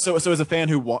knowing it. So as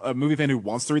a movie fan who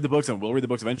wants to read the books and will read the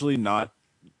books eventually, not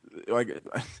like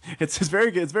it's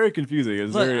very confusing.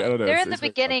 It's Look, very I don't know. They're it's- in the it's very-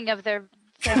 beginning of their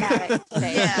fanatic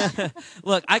stage. Yeah.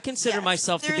 Look, I consider Yes,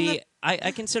 myself to they're in be the-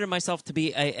 I consider myself to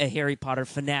be a Harry Potter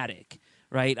fanatic,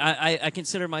 right? I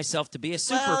consider myself to be a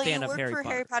super Well, fan you of work Harry for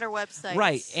Potter. Harry Potter website.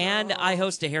 Right, and I so-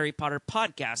 host a Harry Potter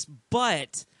podcast,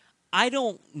 but I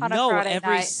don't On a know Friday every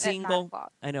night at 9 single.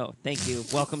 o'clock. I know. Thank you.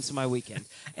 Welcome to my weekend.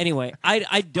 Anyway,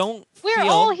 I don't. We're feel,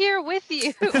 all here with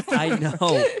you. I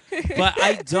know, but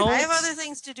I don't. I have other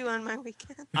things to do on my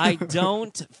weekend. I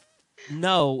don't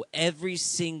know every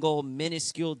single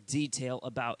minuscule detail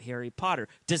about Harry Potter.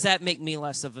 Does that make me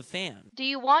less of a fan? Do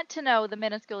you want to know the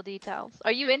minuscule details?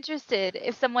 Are you interested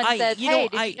if someone says, you know, "Hey,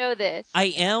 did you know this?" I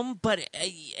am, but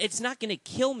it's not going to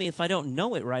kill me if I don't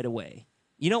know it right away.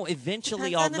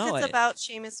 Eventually Depends I'll on know if it. it's about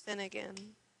Seamus Finnegan.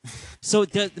 So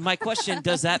my question: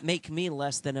 does that make me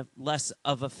less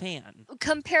of a fan?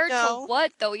 Compared No. to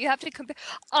what, though? You have to compare.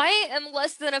 I am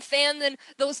less than a fan than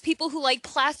those people who like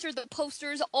plaster the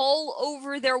posters all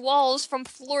over their walls from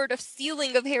floor to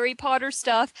ceiling of Harry Potter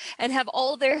stuff and have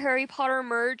all their Harry Potter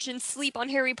merch and sleep on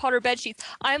Harry Potter bedsheets.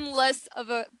 I'm less of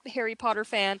a Harry Potter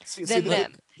fan than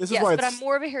them. This is Yes, why but I'm it's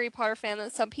more of a Harry Potter fan than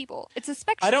some people. It's a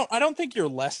spectrum. I don't think you're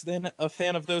less than a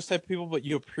fan of those type of people, but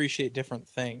you appreciate different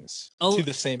things to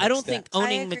the same extent. I don't think I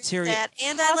owning agree with material. that.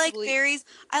 And Possibly.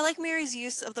 I like Mary's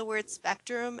use of the word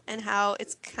spectrum and how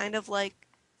it's kind of like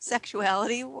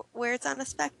sexuality where it's on a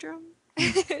spectrum.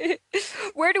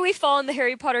 Where do we fall on the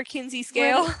Harry Potter Kinsey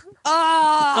scale?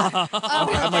 Ah,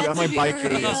 I'm like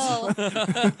bi-curious.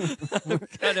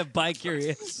 Kind of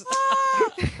bi-curious.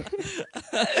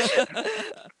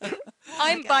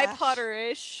 I'm gosh.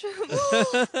 bi-Potterish.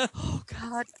 oh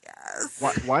God, yes.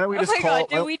 Why don't we Oh just my call? god,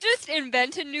 did we just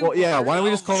invent a new Well, yeah. word? Why don't we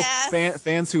just call Yes.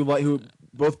 fans who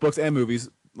both books and movies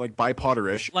like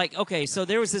bi-Potterish? Like, okay, so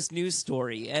there was this news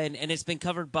story, and it's been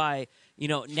covered by,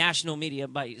 national media,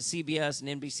 by CBS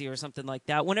and NBC or something like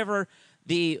that. Whenever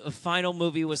the final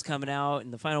movie was coming out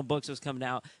and the final books was coming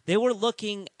out, they were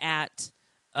looking at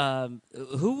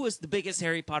who was the biggest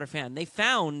Harry Potter fan. They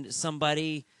found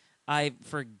somebody, I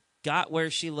forgot where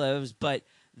she lives, but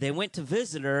they went to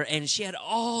visit her, and she had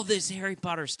all this Harry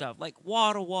Potter stuff, like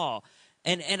wall to wall.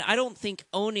 And I don't think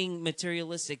owning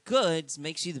materialistic goods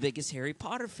makes you the biggest Harry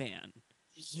Potter fan.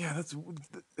 Yeah,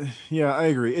 I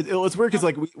agree. It's weird because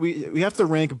like we have to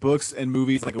rank books and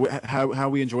movies, like how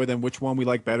we enjoy them, which one we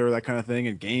like better, that kind of thing,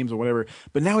 and games or whatever.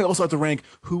 But now we also have to rank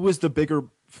who was the bigger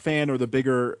fan or the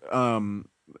bigger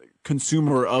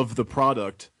consumer of the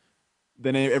product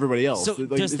than everybody else. So Like,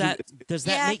 does that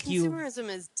Yeah, make you? consumerism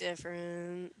is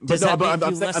different. Does that make you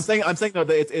less- I'm saying though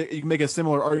that you can make a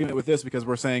similar argument with this because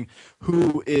we're saying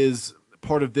who is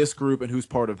part of this group and who's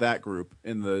part of that group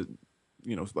in the,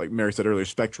 like Mary said earlier,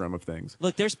 spectrum of things.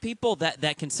 Look, there's people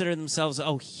that consider themselves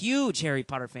huge Harry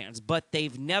Potter fans, but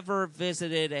they've never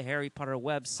visited a Harry Potter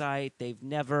website. They've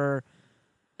never,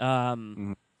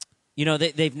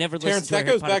 they've never listened Terrence, to a that Harry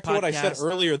goes Potter back to what I said podcast.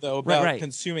 earlier, though, about Right.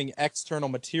 consuming external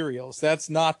materials. That's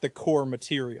not the core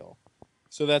material.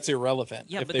 So that's irrelevant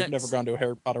Yeah, if but they've never that's- gone to a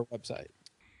Harry Potter website.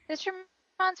 This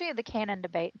reminds me of the canon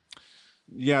debate.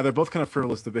 Yeah, they're both kind of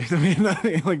frivolous debates. I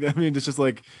mean, it's just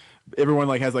like everyone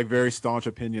like has like very staunch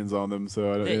opinions on them,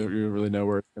 so I don't you really know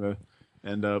where it's gonna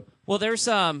end up. Well, there's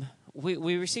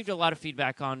we received a lot of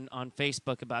feedback on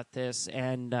Facebook about this,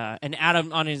 and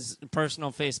Adam on his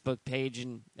personal Facebook page,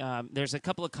 and there's a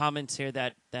couple of comments here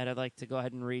that I'd like to go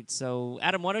ahead and read. So,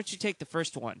 Adam, why don't you take the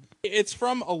first one? It's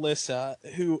from Alyssa,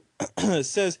 who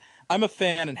says, I'm a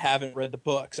fan and haven't read the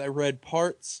books. I read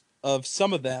parts of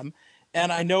some of them,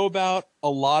 and I know about a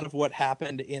lot of what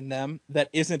happened in them that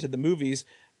isn't in the movies,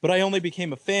 but I only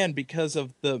became a fan because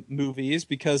of the movies,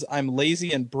 because I'm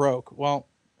lazy and broke. Well,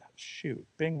 shoot,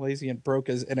 being lazy and broke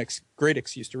is a great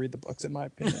excuse to read the books, in my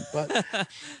opinion, but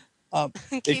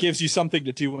it gives you something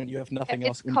to do when you have nothing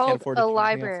else. It's When you can't called afford to a do anything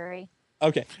else. library.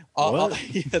 Okay.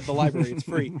 What? Yeah, the library, it's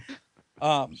free.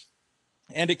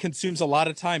 And it consumes a lot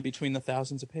of time between the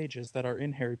thousands of pages that are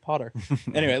in Harry Potter.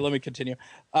 Anyway, let me continue.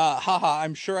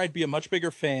 I'm sure I'd be a much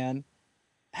bigger fan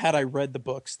had I read the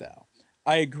books, though.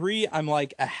 I agree I'm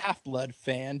like a Half-Blood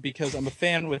fan because I'm a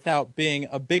fan without being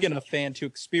a big enough fan to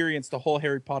experience the whole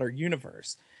Harry Potter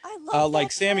universe. I love Like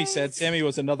that Sammy phrase. said, Sammy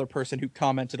was another person who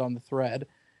commented on the thread.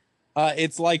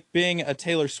 It's like being a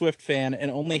Taylor Swift fan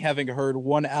and only having heard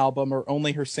one album or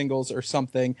only her singles or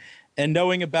something, and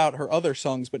knowing about her other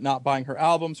songs but not buying her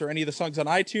albums or any of the songs on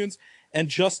iTunes, and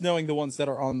just knowing the ones that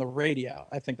are on the radio.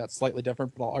 I think that's slightly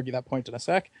different, but I'll argue that point in a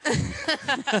sec.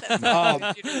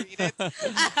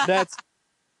 That's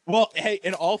well, hey,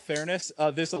 in all fairness,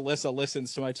 this Alyssa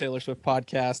listens to my Taylor Swift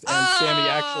podcast,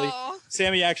 and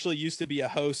Sammy actually used to be a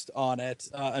host on it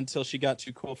until she got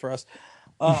too cool for us.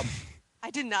 I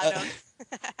did not know.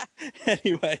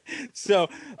 Anyway, so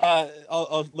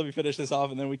I'll let me finish this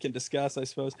off and then we can discuss, I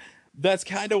suppose. That's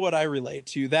kind of what I relate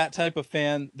to, that type of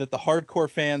fan that the hardcore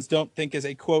fans don't think is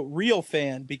a, quote, real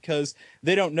fan because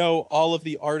they don't know all of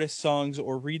the artist songs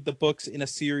or read the books in a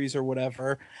series or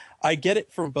whatever. I get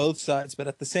it from both sides, but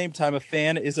at the same time, a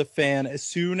fan is a fan as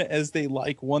soon as they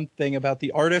like one thing about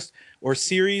the artist or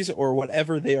series or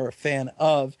whatever they are a fan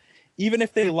of, even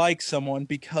if they like someone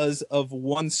because of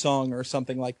one song or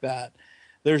something like that.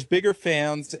 There's bigger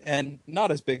fans and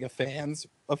not as big of fans,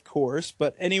 of course,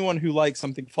 but anyone who likes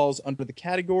something falls under the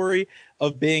category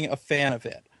of being a fan of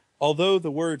it. Although the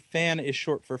word fan is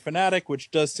short for fanatic, which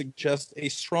does suggest a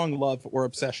strong love or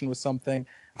obsession with something,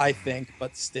 I think,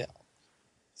 but still.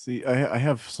 See, I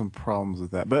have some problems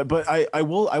with that, but I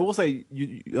will say,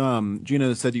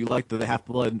 Gina said you liked the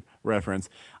Half-Blood reference.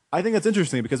 I think that's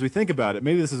interesting because we think about it.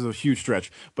 Maybe this is a huge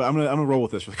stretch, but I'm gonna roll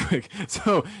with this really quick.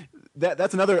 So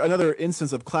that's another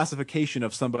instance of classification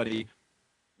of somebody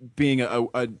being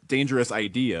a dangerous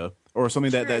idea or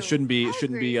something that True. shouldn't be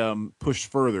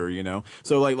pushed further,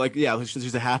 so like yeah,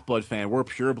 she's a half-blood fan, we're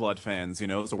pure blood fans,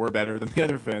 so we're better than the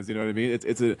other fans, you know what I mean?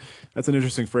 That's an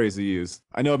interesting phrase to use.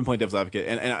 I know I've been playing devil's advocate,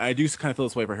 and I do kind of feel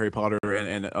this way for Harry Potter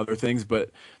and other things,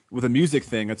 but with a music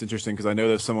thing, that's interesting because I know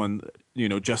that if someone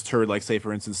just heard, like, say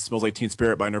for instance, Smells Like Teen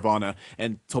Spirit by Nirvana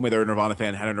and told me they're a Nirvana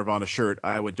fan, had a Nirvana shirt,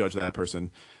 I would judge that person.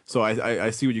 So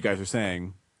I see what you guys are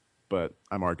saying, but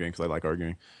I'm arguing because I like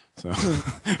arguing. So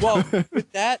well,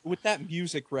 with that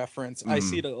music reference, I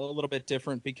see it a little bit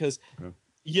different because,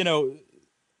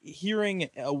 hearing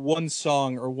one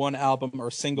song or one album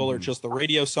or single or just the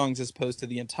radio songs as opposed to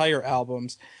the entire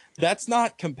albums, that's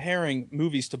not comparing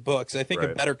movies to books. I think a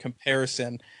better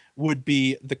comparison would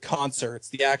be the concerts,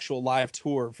 the actual live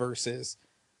tour versus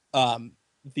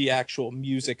the actual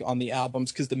music on the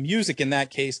albums, because the music in that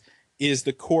case is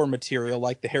the core material,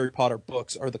 like the Harry Potter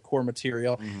books are the core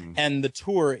material, and the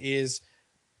tour is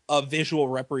a visual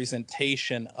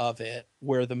representation of it,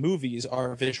 where the movies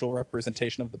are a visual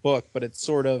representation of the book. But it's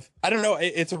sort of, I don't know,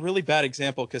 it's a really bad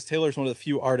example because Taylor's one of the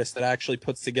few artists that actually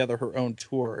puts together her own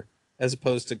tour as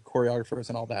opposed to choreographers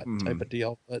and all that type of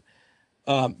deal. But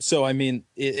so, I mean,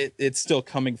 it's still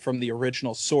coming from the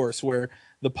original source, where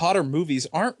the Potter movies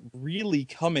aren't really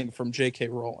coming from J.K.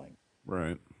 Rowling.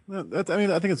 Right. I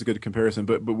think it's a good comparison,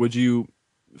 but would you,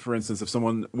 for instance, if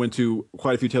someone went to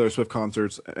quite a few Taylor Swift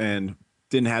concerts and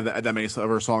didn't have that many of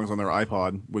her songs on their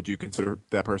iPod, would you consider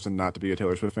that person not to be a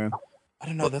Taylor Swift fan? I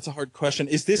don't know. That's a hard question.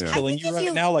 Is this killing you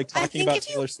right now, like talking about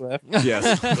Taylor Swift?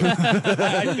 Yes.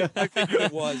 I figured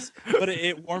it was, but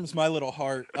it warms my little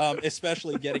heart,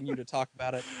 especially getting you to talk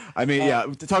about it. I mean,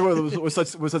 to talk about it with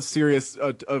such serious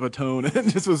of a tone,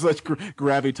 and just with such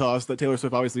gravitas that Taylor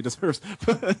Swift obviously deserves.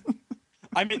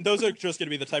 I mean, those are just going to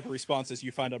be the type of responses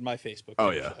you find on my Facebook page.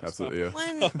 Oh yeah, absolutely. Yeah.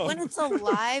 When it's a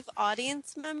live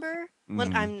audience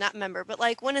I'm not member, but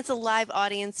like when it's a live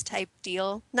audience type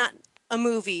deal, not a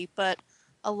movie, but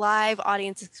a live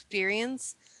audience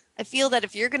experience, I feel that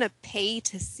if you're going to pay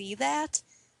to see that,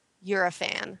 you're a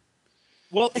fan.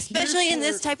 Well, especially in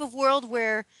this type of world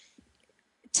where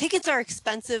tickets are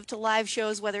expensive to live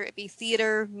shows, whether it be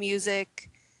theater, music,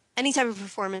 any type of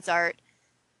performance art.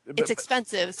 It's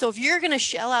expensive. So if you're going to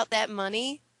shell out that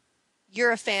money,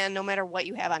 you're a fan no matter what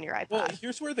you have on your iPod. Well,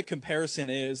 here's where the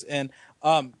comparison is. And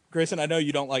Grayson, I know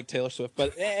you don't like Taylor Swift,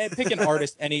 but pick an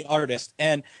artist, any artist.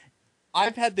 And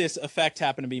I've had this effect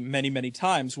happen to me many, many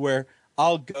times where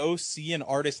I'll go see an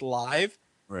artist live.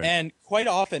 Right. And quite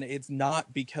often it's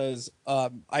not because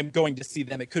I'm going to see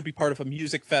them. It could be part of a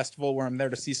music festival where I'm there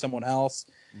to see someone else.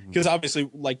 Because obviously,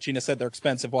 like Gina said, they're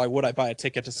expensive. Why would I buy a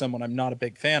ticket to someone I'm not a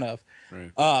big fan of?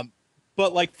 Right.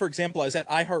 But like, for example, I was at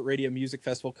iHeartRadio Music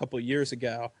Festival a couple of years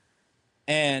ago,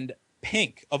 and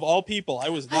Pink, of all people, I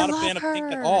was not a fan of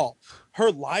Pink at all. Her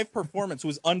live performance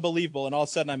was unbelievable, and all of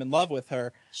a sudden I'm in love with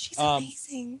her. She's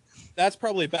amazing. That's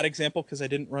probably a bad example because I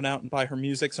didn't run out and buy her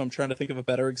music, so I'm trying to think of a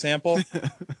better example.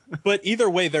 But either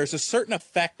way, there's a certain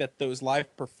effect that those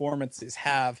live performances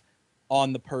have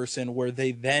on the person where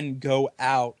they then go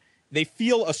out. They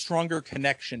feel a stronger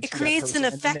connection to it creates an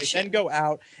affection. They then go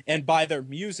out and buy their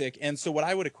music. And so what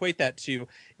I would equate that to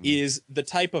is the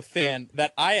type of fan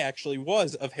that I actually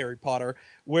was of Harry Potter,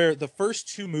 where the first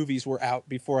two movies were out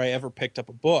before I ever picked up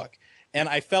a book. And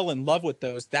I fell in love with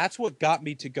those. That's what got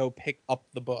me to go pick up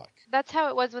the book. That's how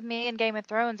it was with me in Game of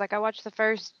Thrones. Like, I watched the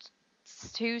first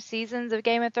 2 seasons of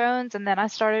Game of Thrones, and then I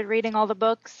started reading all the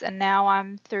books, and now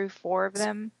I'm through 4 of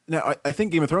them. Now, I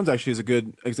think Game of Thrones actually is a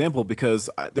good example because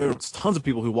there's tons of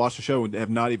people who watch the show and have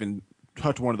not even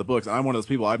touched one of the books. I'm one of those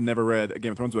people. I've never read a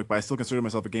Game of Thrones book, but I still consider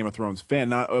myself a Game of Thrones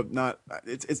fan.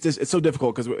 It's so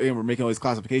difficult because we're making all these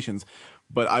classifications.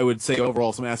 But I would say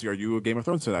overall, someone asks you, "Are you a Game of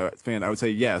Thrones fan?" I would say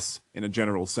yes in a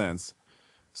general sense.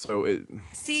 So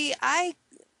I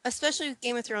especially with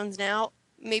Game of Thrones now.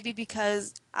 Maybe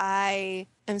because I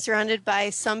am surrounded by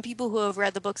some people who have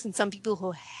read the books and some people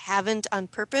who haven't on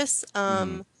purpose.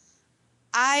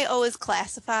 I always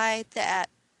classify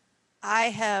that I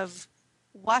have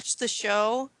watched the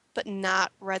show but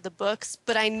not read the books,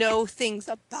 but I know things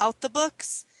about the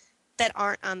books that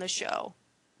aren't on the show.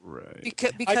 Right.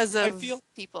 Because of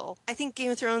people. I think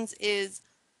Game of Thrones is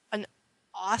an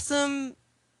awesome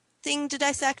thing to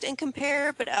dissect and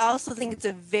compare, but I also think it's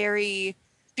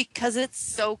because it's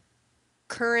so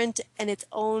current and it's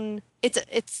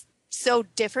so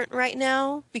different right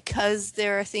now because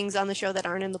there are things on the show that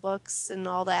aren't in the books and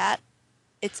all that.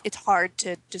 It's hard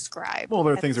to describe. Well,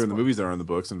 there are things that are in the movies that are in the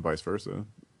books and vice versa.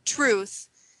 truth.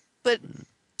 But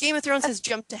Game of Thrones has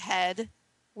jumped ahead,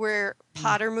 where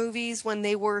Potter movies, when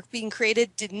they were being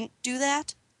created, didn't do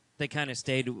that. They kind of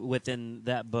stayed within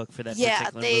that book for that Yeah,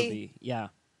 particular movie. Yeah.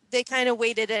 They kind of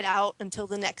waited it out until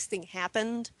the next thing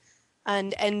happened.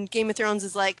 And Game of Thrones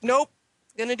is like, nope,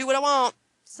 gonna do what I want.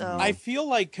 So I feel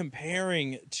like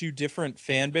comparing two different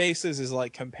fan bases is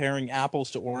like comparing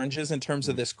apples to oranges in terms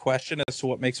of this question as to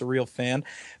what makes a real fan,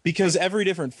 because every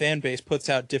different fan base puts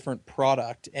out different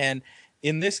product. And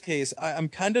in this case, I'm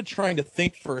kind of trying to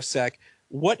think for a sec,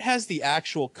 what has the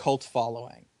actual cult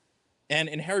following? And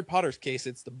in Harry Potter's case,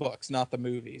 it's the books, not the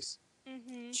movies.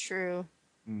 true.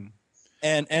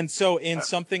 And so in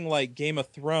something like Game of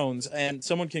Thrones, and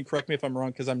someone can correct me if I'm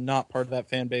wrong because I'm not part of that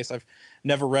fan base. I've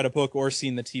never read a book or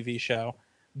seen the TV show,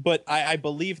 but I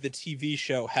believe the TV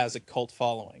show has a cult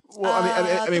following. Well,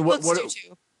 I mean, the what? books do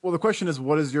too. Well, the question is,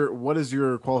 what is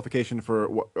your qualification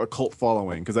for a cult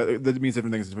following? Because that means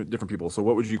different things to different people. So,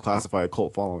 what would you classify a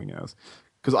cult following as?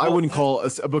 Because I wouldn't call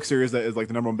a book series that is like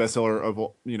the number one bestseller of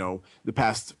the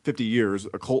past 50 years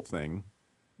a cult thing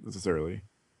necessarily.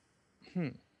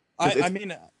 I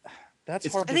mean,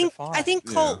 that's hard to define. I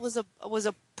think cult was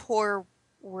a poor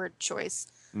word choice.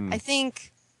 I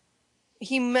think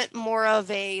he meant more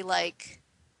of a like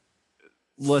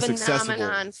less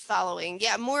phenomenon accessible following.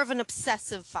 Yeah, more of an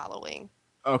obsessive following.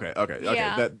 Okay.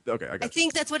 Yeah. I got I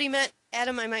think that's what he meant.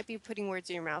 Adam, I might be putting words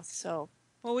in your mouth, so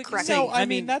Well, we can Correct. say, No, I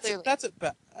mean, mean clearly.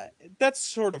 that's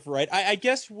sort of right. I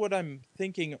guess what I'm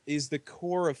thinking is the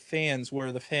core of fans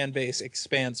where the fan base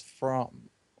expands from.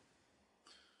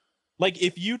 Like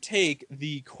if you take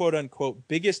the quote unquote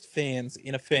biggest fans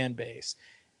in a fan base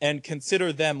and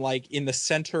consider them like in the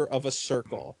center of a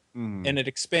circle and it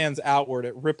expands outward,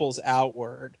 it ripples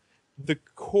outward, the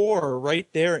core right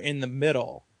there in the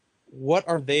middle, what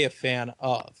are they a fan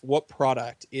of? What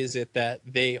product is it that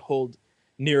they hold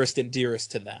nearest and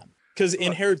dearest to them? Because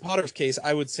in Harry Potter's case,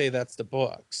 I would say that's the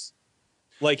books.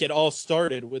 Like it all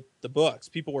started with the books.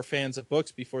 People were fans of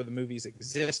books before the movies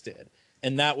existed.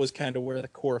 And that was kind of where the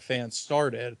core fans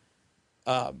started.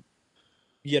 And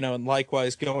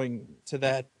likewise going to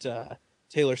that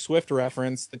Taylor Swift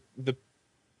reference, the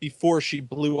before she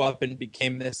blew up and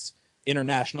became this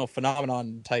international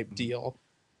phenomenon type deal,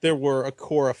 there were a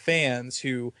core of fans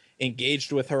who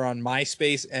engaged with her on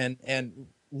MySpace and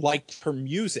liked her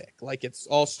music. Like it's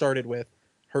all started with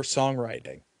her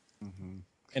songwriting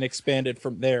and expanded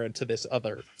from there into this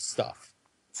other stuff.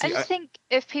 I just think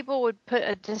if people would put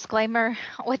a disclaimer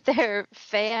with their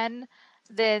fan,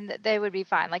 then they would be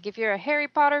fine. Like if you're a Harry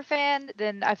Potter fan,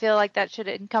 then I feel like that should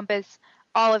encompass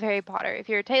all of Harry Potter. If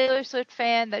you're a Taylor Swift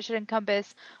fan, that should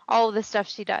encompass all of the stuff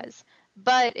she does.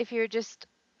 But if you're just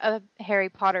a Harry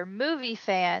Potter movie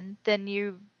fan, then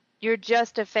you're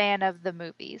just a fan of the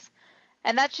movies.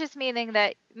 And that's just meaning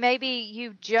that maybe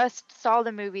you just saw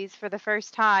the movies for the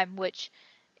first time, which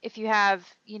if you have,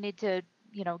 you need to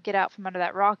get out from under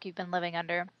that rock you've been living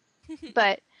under.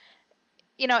 But,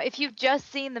 if you've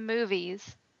just seen the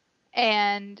movies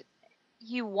and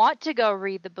you want to go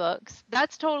read the books,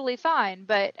 that's totally fine.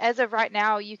 But as of right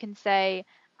now, you can say,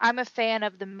 I'm a fan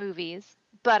of the movies,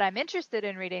 but I'm interested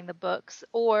in reading the books,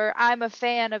 or I'm a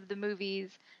fan of the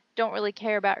movies, don't really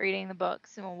care about reading the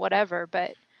books, and whatever.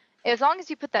 But as long as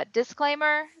you put that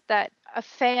disclaimer that a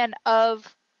fan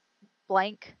of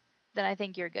blank, then I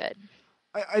think you're good.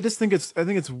 I just think it's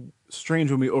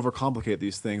strange when we overcomplicate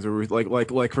these things, or we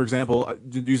like for example,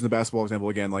 using the basketball example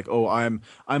again, like, oh, I'm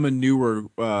a newer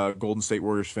Golden State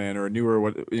Warriors fan, or a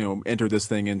newer enter this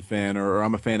thing in fan, or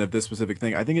I'm a fan of this specific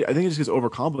thing. I think it just gets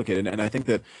overcomplicated, and I think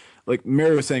that, like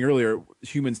Mary was saying earlier,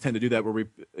 humans tend to do that where we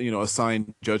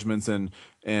assign judgments and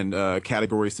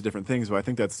categories to different things, but I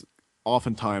think that's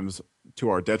oftentimes to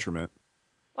our detriment.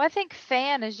 Well, I think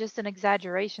fan is just an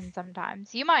exaggeration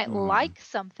sometimes. You might like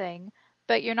something,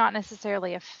 but you're not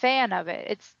necessarily a fan of it.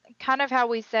 It's kind of how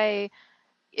we say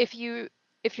if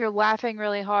you're laughing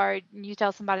really hard and you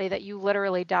tell somebody that you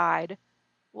literally died,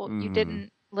 well, you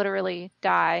didn't literally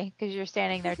die because you're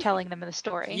standing there telling them the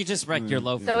story. You just wrecked your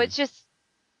loaf. So it's just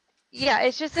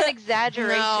an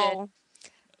exaggeration.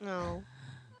 No.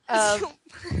 Of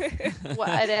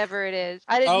whatever it is.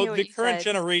 I didn't hear what the you current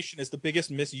said. generation is the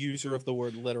biggest misuser of the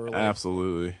word literally.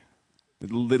 Absolutely.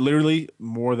 Literally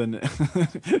more than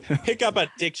Pick up a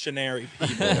dictionary,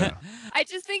 people. Yeah. I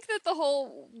just think that the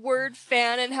whole word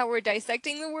fan and how we're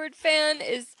dissecting the word fan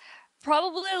is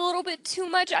probably a little bit too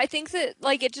much. I think that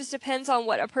it just depends on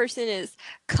what a person is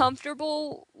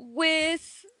comfortable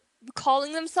with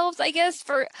calling themselves, I guess.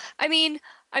 I mean,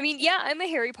 yeah, I'm a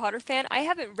Harry Potter fan. I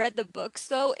haven't read the books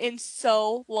though in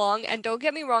so long, and don't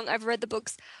get me wrong, I've read the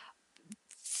books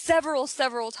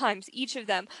several times, each of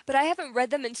them, but I haven't read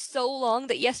them in so long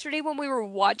that yesterday when we've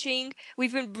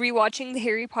been rewatching the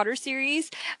Harry Potter series,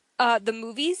 the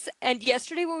movies, and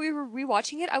yesterday when we were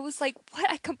rewatching it, I was like, what?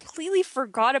 I completely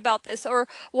forgot about this, or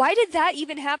why did that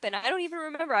even happen? I don't even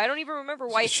remember. I don't even remember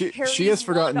why She Harry's has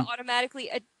forgotten. wand automatically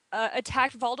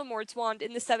attacked Voldemort's wand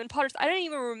in the Seven Potters. I didn't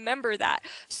even remember that.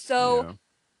 So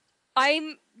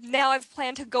I've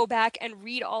planned to go back and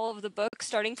read all of the books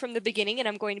starting from the beginning, and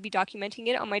I'm going to be documenting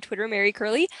it on my Twitter, Mary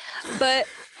Curly. But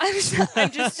I'm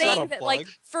just saying that, like,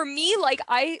 for me, like,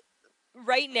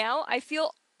 right now, I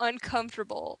feel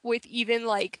uncomfortable with even,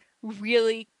 like,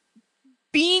 really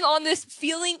being on this,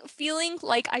 feeling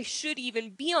like I should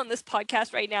even be on this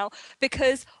podcast right now,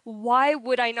 because why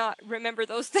would I not remember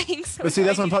those things? But see,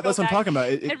 that's what I'm talking about.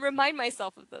 And remind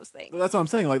myself of those things. That's what I'm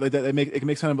saying. Like that, it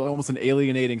makes kind of almost an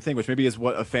alienating thing, which maybe is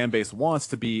what a fan base wants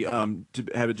to be, to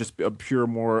have it just a pure,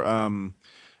 more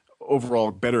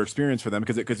overall better experience for them,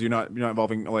 because you're not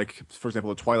involving, like, for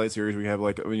example, the Twilight series, we have,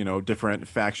 like, different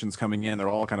factions coming in. They're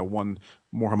all kind of one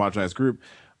more homogenized group.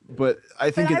 But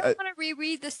I think I don't want to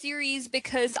reread the series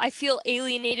because I feel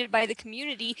alienated by the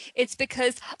community. It's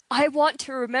because I want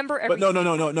to remember everything.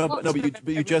 But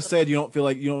but you just said you don't feel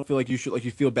like you should, like,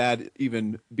 you feel bad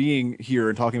even being here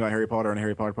and talking about Harry Potter on a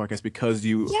Harry Potter podcast because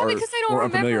you are because I don't more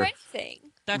remember unfamiliar.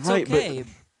 anything. That's right, okay,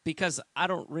 because I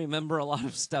don't remember a lot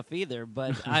of stuff either,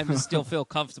 but I still feel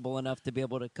comfortable enough to be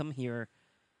able to come here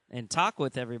and talk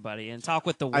with everybody and talk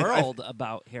with the world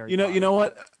about Harry Potter. You know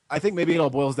what? I think maybe it all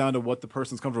boils down to what the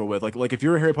person's comfortable with. Like if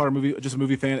you're a Harry Potter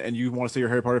movie fan, and you want to say you're a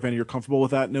Harry Potter fan and you're comfortable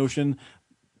with that notion,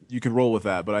 you can roll with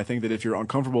that. But I think that if you're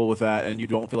uncomfortable with that and you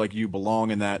don't feel like you belong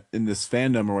in this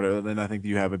fandom or whatever, then I think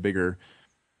you have a bigger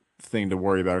thing to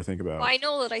worry about or think about. Well, I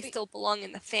know that I still belong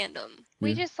in the fandom.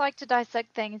 We just like to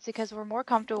dissect things because we're more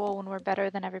comfortable when we're better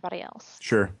than everybody else.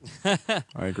 Sure. I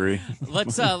agree.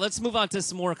 Let's move on to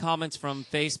some more comments from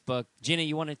Facebook. Gina,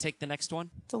 you want to take the next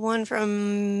one? The one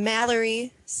from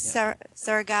Mallory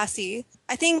Sargassi.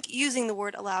 I think using the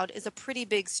word allowed is a pretty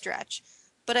big stretch,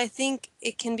 but I think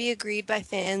it can be agreed by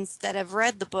fans that have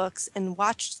read the books and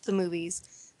watched the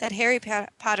movies that Harry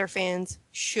Potter fans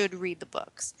should read the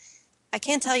books. I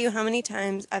can't tell you how many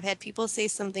times I've had people say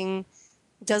something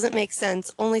doesn't make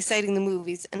sense, only citing the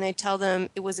movies, and I tell them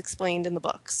it was explained in the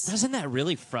books. Doesn't that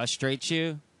really frustrate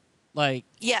you? Like,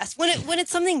 yes, when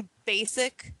it's something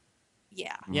basic,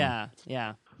 yeah. Yeah.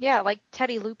 Yeah, like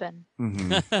Teddy Lupin.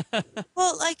 Mm-hmm.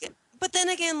 Well, like, but then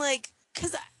again, like,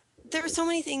 because there are so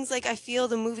many things, like, I feel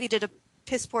the movie did a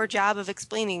piss poor job of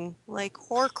explaining, like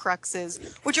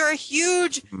Horcruxes, which are a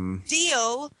huge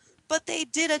deal, but they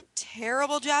did a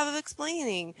terrible job of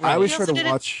explaining. I always try to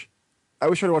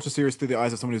watch the series through the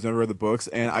eyes of someone who's never read the books,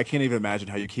 and I can't even imagine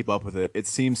how you keep up with it. It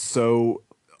seems so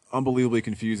unbelievably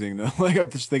confusing. Like, I'm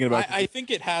just thinking about. I think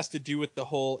it has to do with the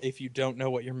whole, if you don't know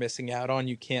what you're missing out on,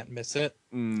 you can't miss it.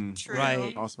 True.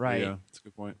 Right. Awesome. Right. Yeah, that's a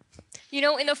good point. You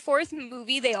know, in the fourth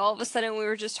movie, they all of a sudden, we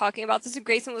were just talking about this, and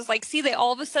Grayson was like, see, they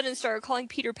all of a sudden started calling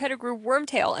Peter Pettigrew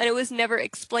Wormtail, and it was never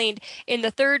explained in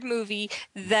the third movie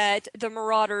that the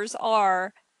Marauders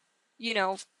are,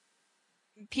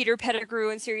 Peter Pettigrew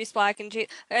and Sirius Black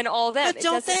and all of them.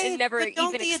 It never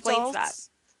even explains that.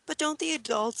 But don't the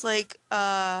adults, like,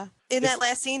 in that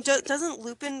last scene, doesn't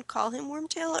Lupin call him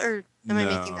Wormtail, or am I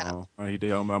making that up? I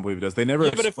don't believe it does. They never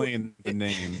explain the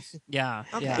names. Yeah.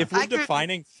 Okay. Yeah. If we're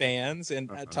defining fans and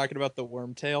talking about the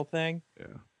Wormtail thing,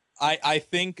 I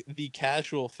think the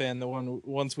casual fan, the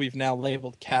ones we've now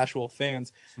labeled casual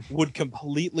fans, would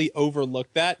completely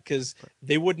overlook that because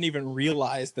they wouldn't even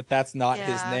realize that that's not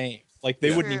his name. Like,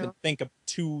 they wouldn't even think of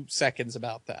 2 seconds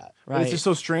about that. Right. It's just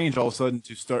so strange all of a sudden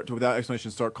to without explanation,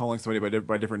 start calling somebody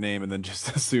by different name and then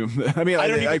just assume that. I mean, I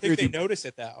don't agree think with they you. notice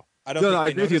it, though. I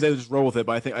agree with you. They just roll with it,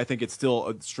 but I think it's still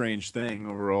a strange thing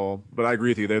overall. But I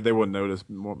agree with you. They wouldn't notice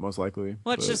most likely.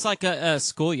 Well, it's just like a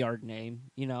schoolyard name.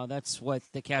 That's what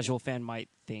the casual fan might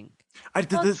think.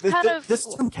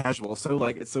 This term casual, so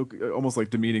like it's so almost like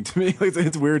demeaning to me. Like,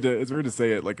 it's weird to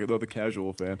say it like the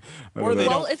casual fan.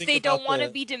 If they don't want to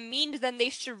be demeaned, then they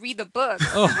should read the book.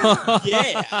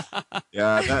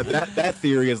 Yeah, that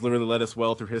theory has literally led us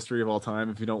well through history of all time.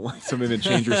 If you don't like something, then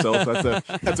change yourself.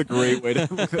 That's a great way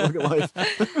to look at life.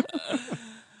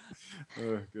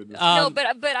 Oh, goodness. No,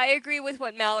 but I agree with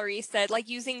what Mallory said. Like,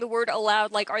 using the word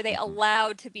allowed, like, are they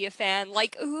allowed to be a fan?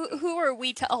 Like, who are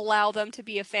we to allow them to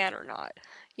be a fan or not?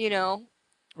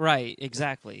 Right,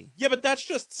 exactly. Yeah, but that's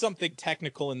just something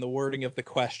technical in the wording of the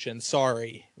question.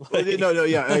 Sorry.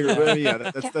 Yeah, I agree.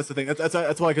 Yeah, that's the thing.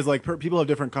 That's why, because like people have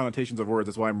different connotations of words.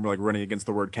 That's why I'm like running against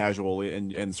the word casual,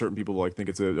 and certain people like think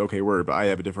it's a okay word, but I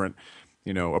have a different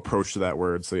approach to that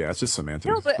word. So yeah, it's just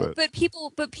semantics. No,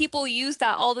 but people use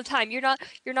that all the time. You're not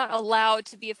allowed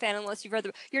to be a fan unless you've read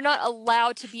the. You're not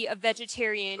allowed to be a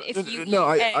vegetarian if you eat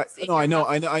eggs. I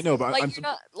know, but like you're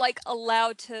not like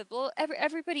allowed to. Well,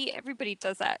 everybody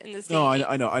does that in this. No,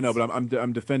 I know, but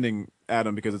I'm defending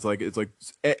Adam because it's like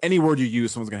any word you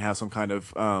use, someone's gonna have some kind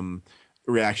of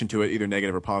reaction to it, either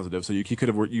negative or positive. So you could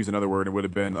have used another word, and it would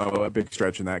have been a big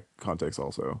stretch in that context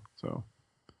also. So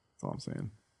that's all I'm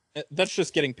saying. That's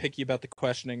just getting picky about the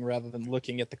questioning rather than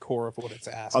looking at the core of what it's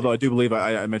asking. Although I do believe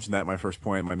I mentioned that in my first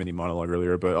point, my mini monologue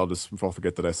earlier, but I'll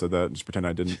forget that I said that and just pretend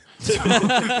I didn't.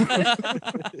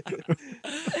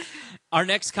 Our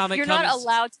next comment You're not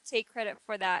allowed to take credit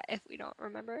for that if we don't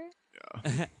remember it.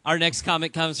 Yeah. Our next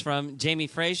comment comes from Jamie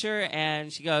Fraser,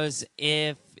 and she goes,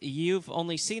 if you've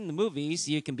only seen the movies,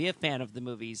 you can be a fan of the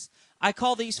movies. I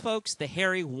call these folks the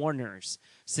Harry Warners,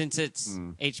 since it's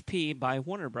HP by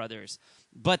Warner Brothers.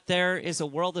 But there is a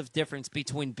world of difference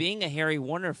between being a Harry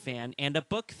Warner fan and a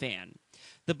book fan.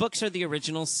 The books are the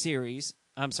original series.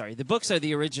 The books are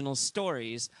the original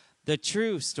stories, the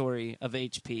true story of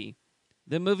HP.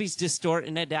 The movies distort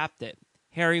and adapt it.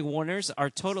 Harry Warners are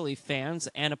totally fans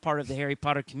and a part of the Harry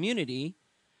Potter community.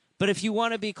 But if you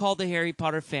want to be called a Harry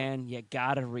Potter fan, you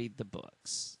gotta read the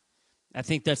books. I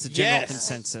think that's the general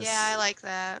consensus. Yeah, I like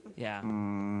that. Yeah.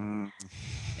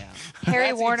 Yeah. Harry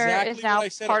That's Warner exactly is what now I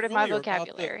said part of my earlier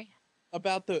vocabulary.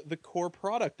 About the core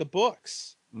product, the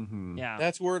books. Mm-hmm. Yeah.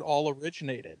 That's where it all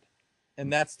originated.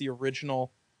 And that's the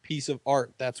original piece of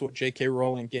art. That's what J.K.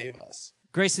 Rowling gave us.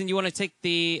 Grayson, you want to take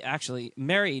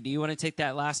Mary, do you want to take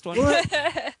that last one?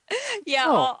 Yeah,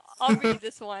 Oh. I'll read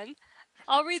this one.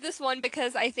 I'll read this one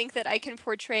because I think that I can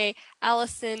portray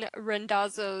Alison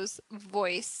Randazzo's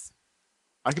voice.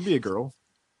 I can be a girl.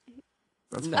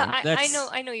 That's fine.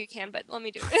 I know you can, but let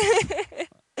me do it.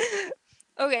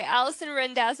 Okay, Alison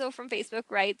Randazzo from Facebook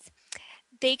writes,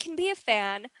 they can be a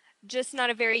fan, just not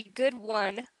a very good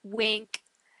one. Wink.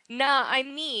 Nah, I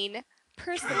mean,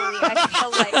 personally, I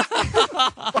feel like...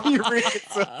 Why are you reading it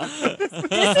so? This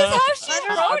is how she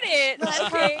wrote it. Let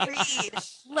Okay. her read.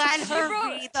 Let her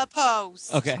read the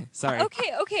post. Okay, sorry.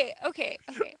 Okay.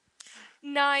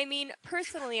 Nah, I mean,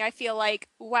 personally, I feel like,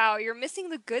 wow, you're missing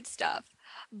the good stuff.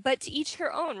 But to each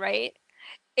her own, right?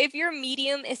 If your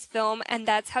medium is film and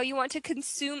that's how you want to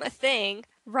consume a thing,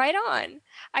 right on.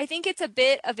 I think it's a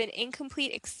bit of an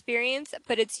incomplete experience,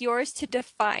 but it's yours to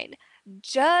define.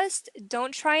 Just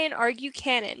don't try and argue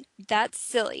canon. That's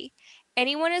silly.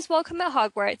 Anyone is welcome at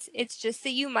Hogwarts. It's just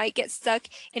that you might get stuck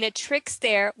in a trick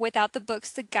stare without the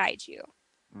books to guide you.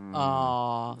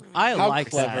 Aw, I How like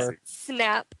clever. that.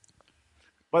 Snap.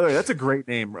 By the way, that's a great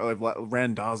name,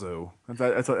 Randazzo.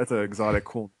 That's an exotic,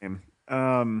 cool name.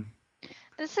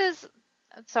 This is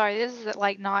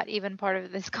like not even part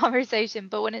of this conversation,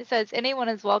 but when it says anyone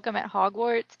is welcome at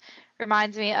Hogwarts,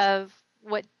 reminds me of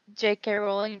what J.K.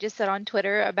 Rowling just said on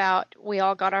Twitter about we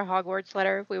all got our Hogwarts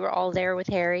letter. We were all there with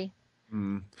Harry.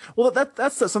 Well,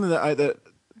 that's something that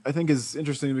I think is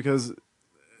interesting because,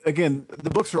 again, the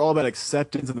books are all about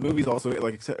acceptance, and the movies also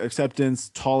like acceptance,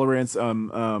 tolerance,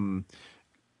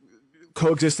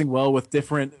 coexisting well with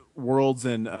different worlds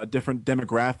and different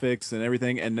demographics and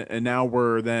everything. And now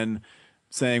we're then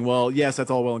saying, well, yes,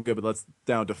 that's all well and good, but let's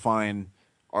now define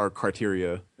our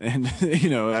criteria and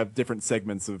have different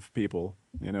segments of people.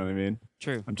 You know what I mean?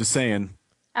 True. I'm just saying.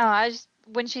 Oh,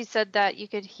 when she said that, you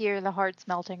could hear the hearts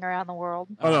melting around the world.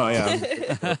 Oh no,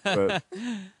 yeah. But,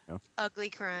 Ugly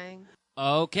crying.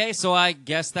 Okay, so I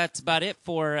guess that's about it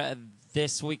for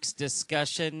this week's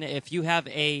discussion. If you have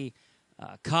a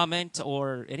comment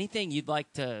or anything you'd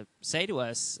like to say to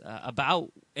us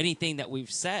about anything that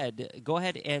we've said, go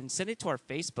ahead and send it to our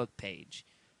Facebook page.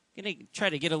 I'm going to try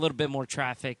to get a little bit more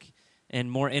traffic and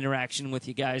more interaction with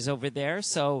you guys over there.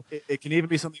 So it can even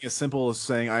be something as simple as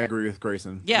saying, I agree with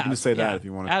Grayson. Yeah, You can just say that if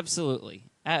you want to. Absolutely.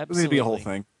 It doesn't need to be a whole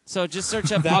thing. So just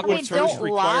search up That I mean, would don't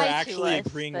require lie to actually us,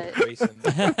 agreeing but- with Grayson.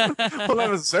 Well,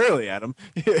 not necessarily, Adam.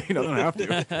 You don't have to.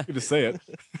 You can just say it.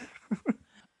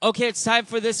 Okay, it's time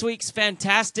for this week's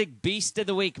Fantastic Beast of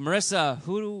the Week. Marissa,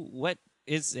 what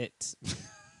is it?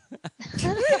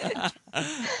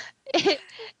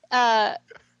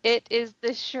 It is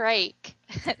the Shrike.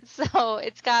 So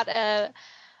it's got a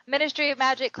Ministry of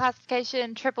Magic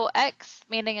classification XXX,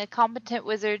 meaning a competent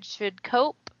wizard should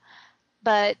cope.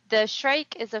 But the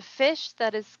Shrike is a fish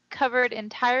that is covered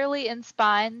entirely in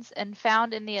spines and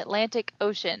found in the Atlantic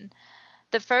Ocean.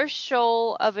 The first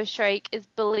shoal of a shrike is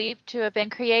believed to have been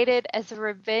created as a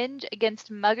revenge against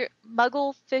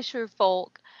Muggle fisher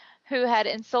folk who had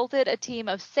insulted a team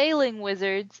of sailing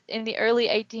wizards in the early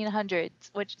 1800s.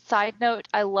 Which, side note,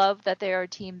 I love that there are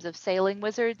teams of sailing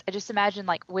wizards. I just imagine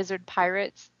like wizard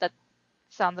pirates. That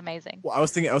sounds amazing. Well, I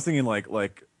was thinking like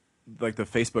the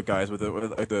Facebook guys with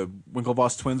like the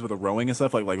Winklevoss twins with the rowing and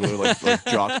stuff, like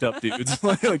jocked up dudes,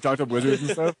 like jocked up wizards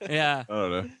and stuff. Yeah. I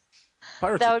don't know.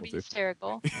 Pirates That are would be cool, too.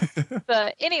 hysterical.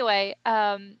 But anyway,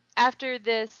 after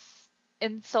this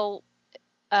insult,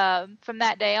 from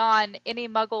that day on, any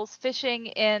muggles fishing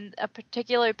in a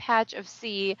particular patch of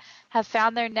sea have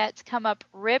found their nets come up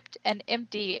ripped and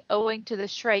empty owing to the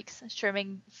shrikes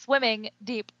swimming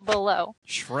deep below.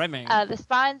 Shrimming. The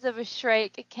spines of a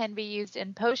shrike can be used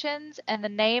in potions, and the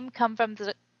name come from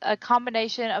a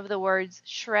combination of the words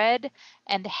shred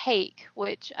and hake,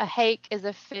 which a hake is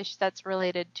a fish that's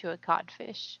related to a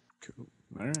codfish. Cool.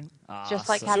 All right. Just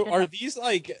like Awesome. So are these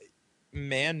like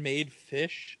man-made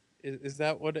fish? Is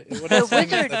that what The it's saying? Is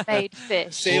wizard that the made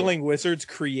fish. sailing wizards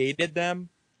created them?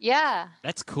 Yeah.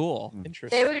 That's cool.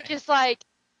 Interesting. They were just like,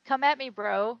 come at me,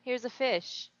 bro. Here's a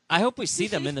fish. I hope we see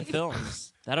them in the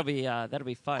films. That'll be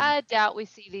fun. I doubt we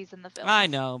see these in the film. I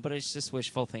know, but it's just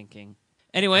wishful thinking.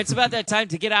 Anyway, it's about that time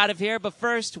to get out of here. But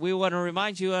first, we want to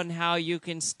remind you on how you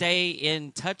can stay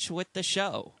in touch with the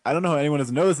show. I don't know how anyone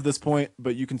has noticed at this point,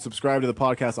 but you can subscribe to the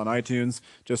podcast on iTunes.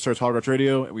 Just search Hogwarts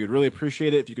Radio, and we would really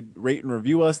appreciate it if you could rate and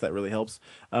review us. That really helps.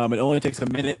 It only takes a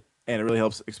minute, and it really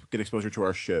helps get exposure to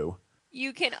our show.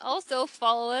 You can also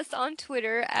follow us on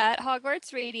Twitter at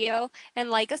Hogwarts Radio and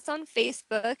like us on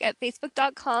Facebook at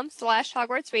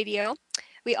facebook.com/Hogwarts Radio.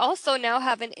 We also now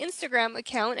have an Instagram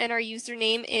account, and our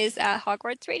username is at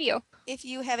Hogwarts Radio. If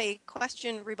you have a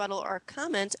question, rebuttal, or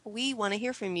comment, we want to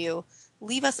hear from you.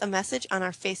 Leave us a message on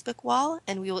our Facebook wall,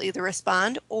 and we will either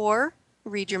respond or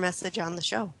read your message on the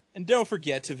show. And don't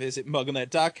forget to visit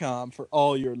MuggleNet.com for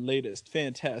all your latest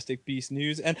Fantastic Beast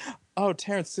news. And, oh,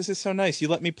 Terrence, this is so nice. You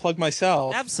let me plug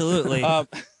myself. Absolutely. That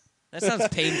sounds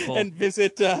painful. And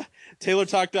visit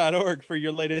TaylorTalk.org for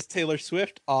your latest Taylor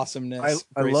Swift awesomeness.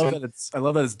 I love that it's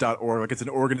 .org, like it's an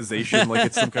organization, like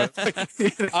it's some kind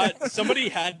of. Somebody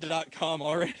had .com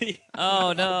already. Oh,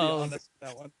 I'll be no. honest with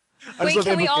that one. Wait,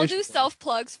 can we all do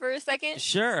self-plugs for a second?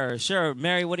 Sure.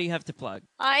 Mary, what do you have to plug?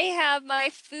 I have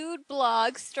my food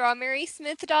blog,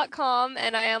 strawmarysmith.com,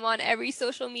 and I am on every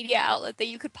social media outlet that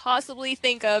you could possibly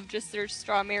think of. Just search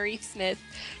Straw Mary Smith.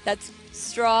 That's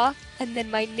straw, and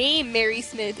then my name, Mary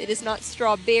Smith. It is not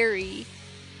strawberry.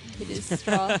 It is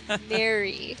Straw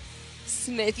Mary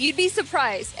Smith. You'd be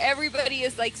surprised. Everybody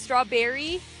is like,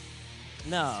 strawberry?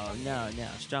 No.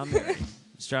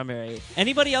 Strawberry.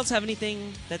 Anybody else have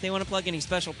anything that they want to plug? Any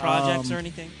special projects or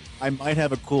anything? I might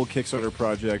have a cool Kickstarter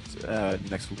project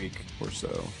next week or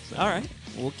so. All right.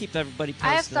 We'll keep everybody posted.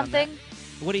 I have on something.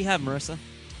 that. What do you have, Marissa?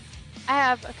 I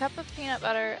have a cup of peanut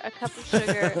butter, a cup of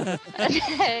sugar, an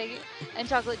egg, and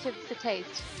chocolate chips to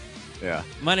taste. Yeah.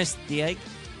 Minus the egg,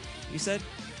 you said?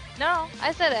 No,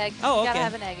 I said egg. Oh, You gotta okay.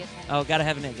 have an egg in there. Oh, gotta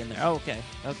have an egg in there. Oh,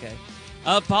 okay.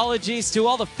 Apologies to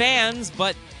all the fans,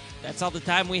 but that's all the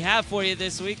time we have for you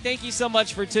this week. Thank you so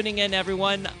much for tuning in,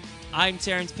 everyone. I'm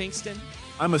Terrence Pinkston.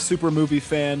 I'm a super movie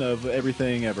fan of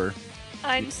everything ever.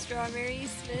 I'm Strawberry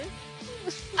Smith.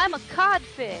 I'm a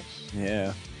codfish.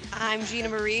 Yeah. I'm Gina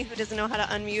Marie, who doesn't know how to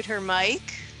unmute her mic.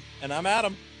 And I'm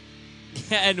Adam.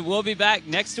 And we'll be back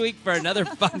next week for another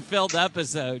fun-filled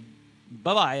episode.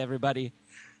 Bye-bye, everybody.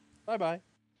 Bye-bye.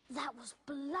 That was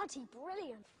bloody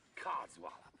brilliant.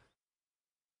 Codswallop.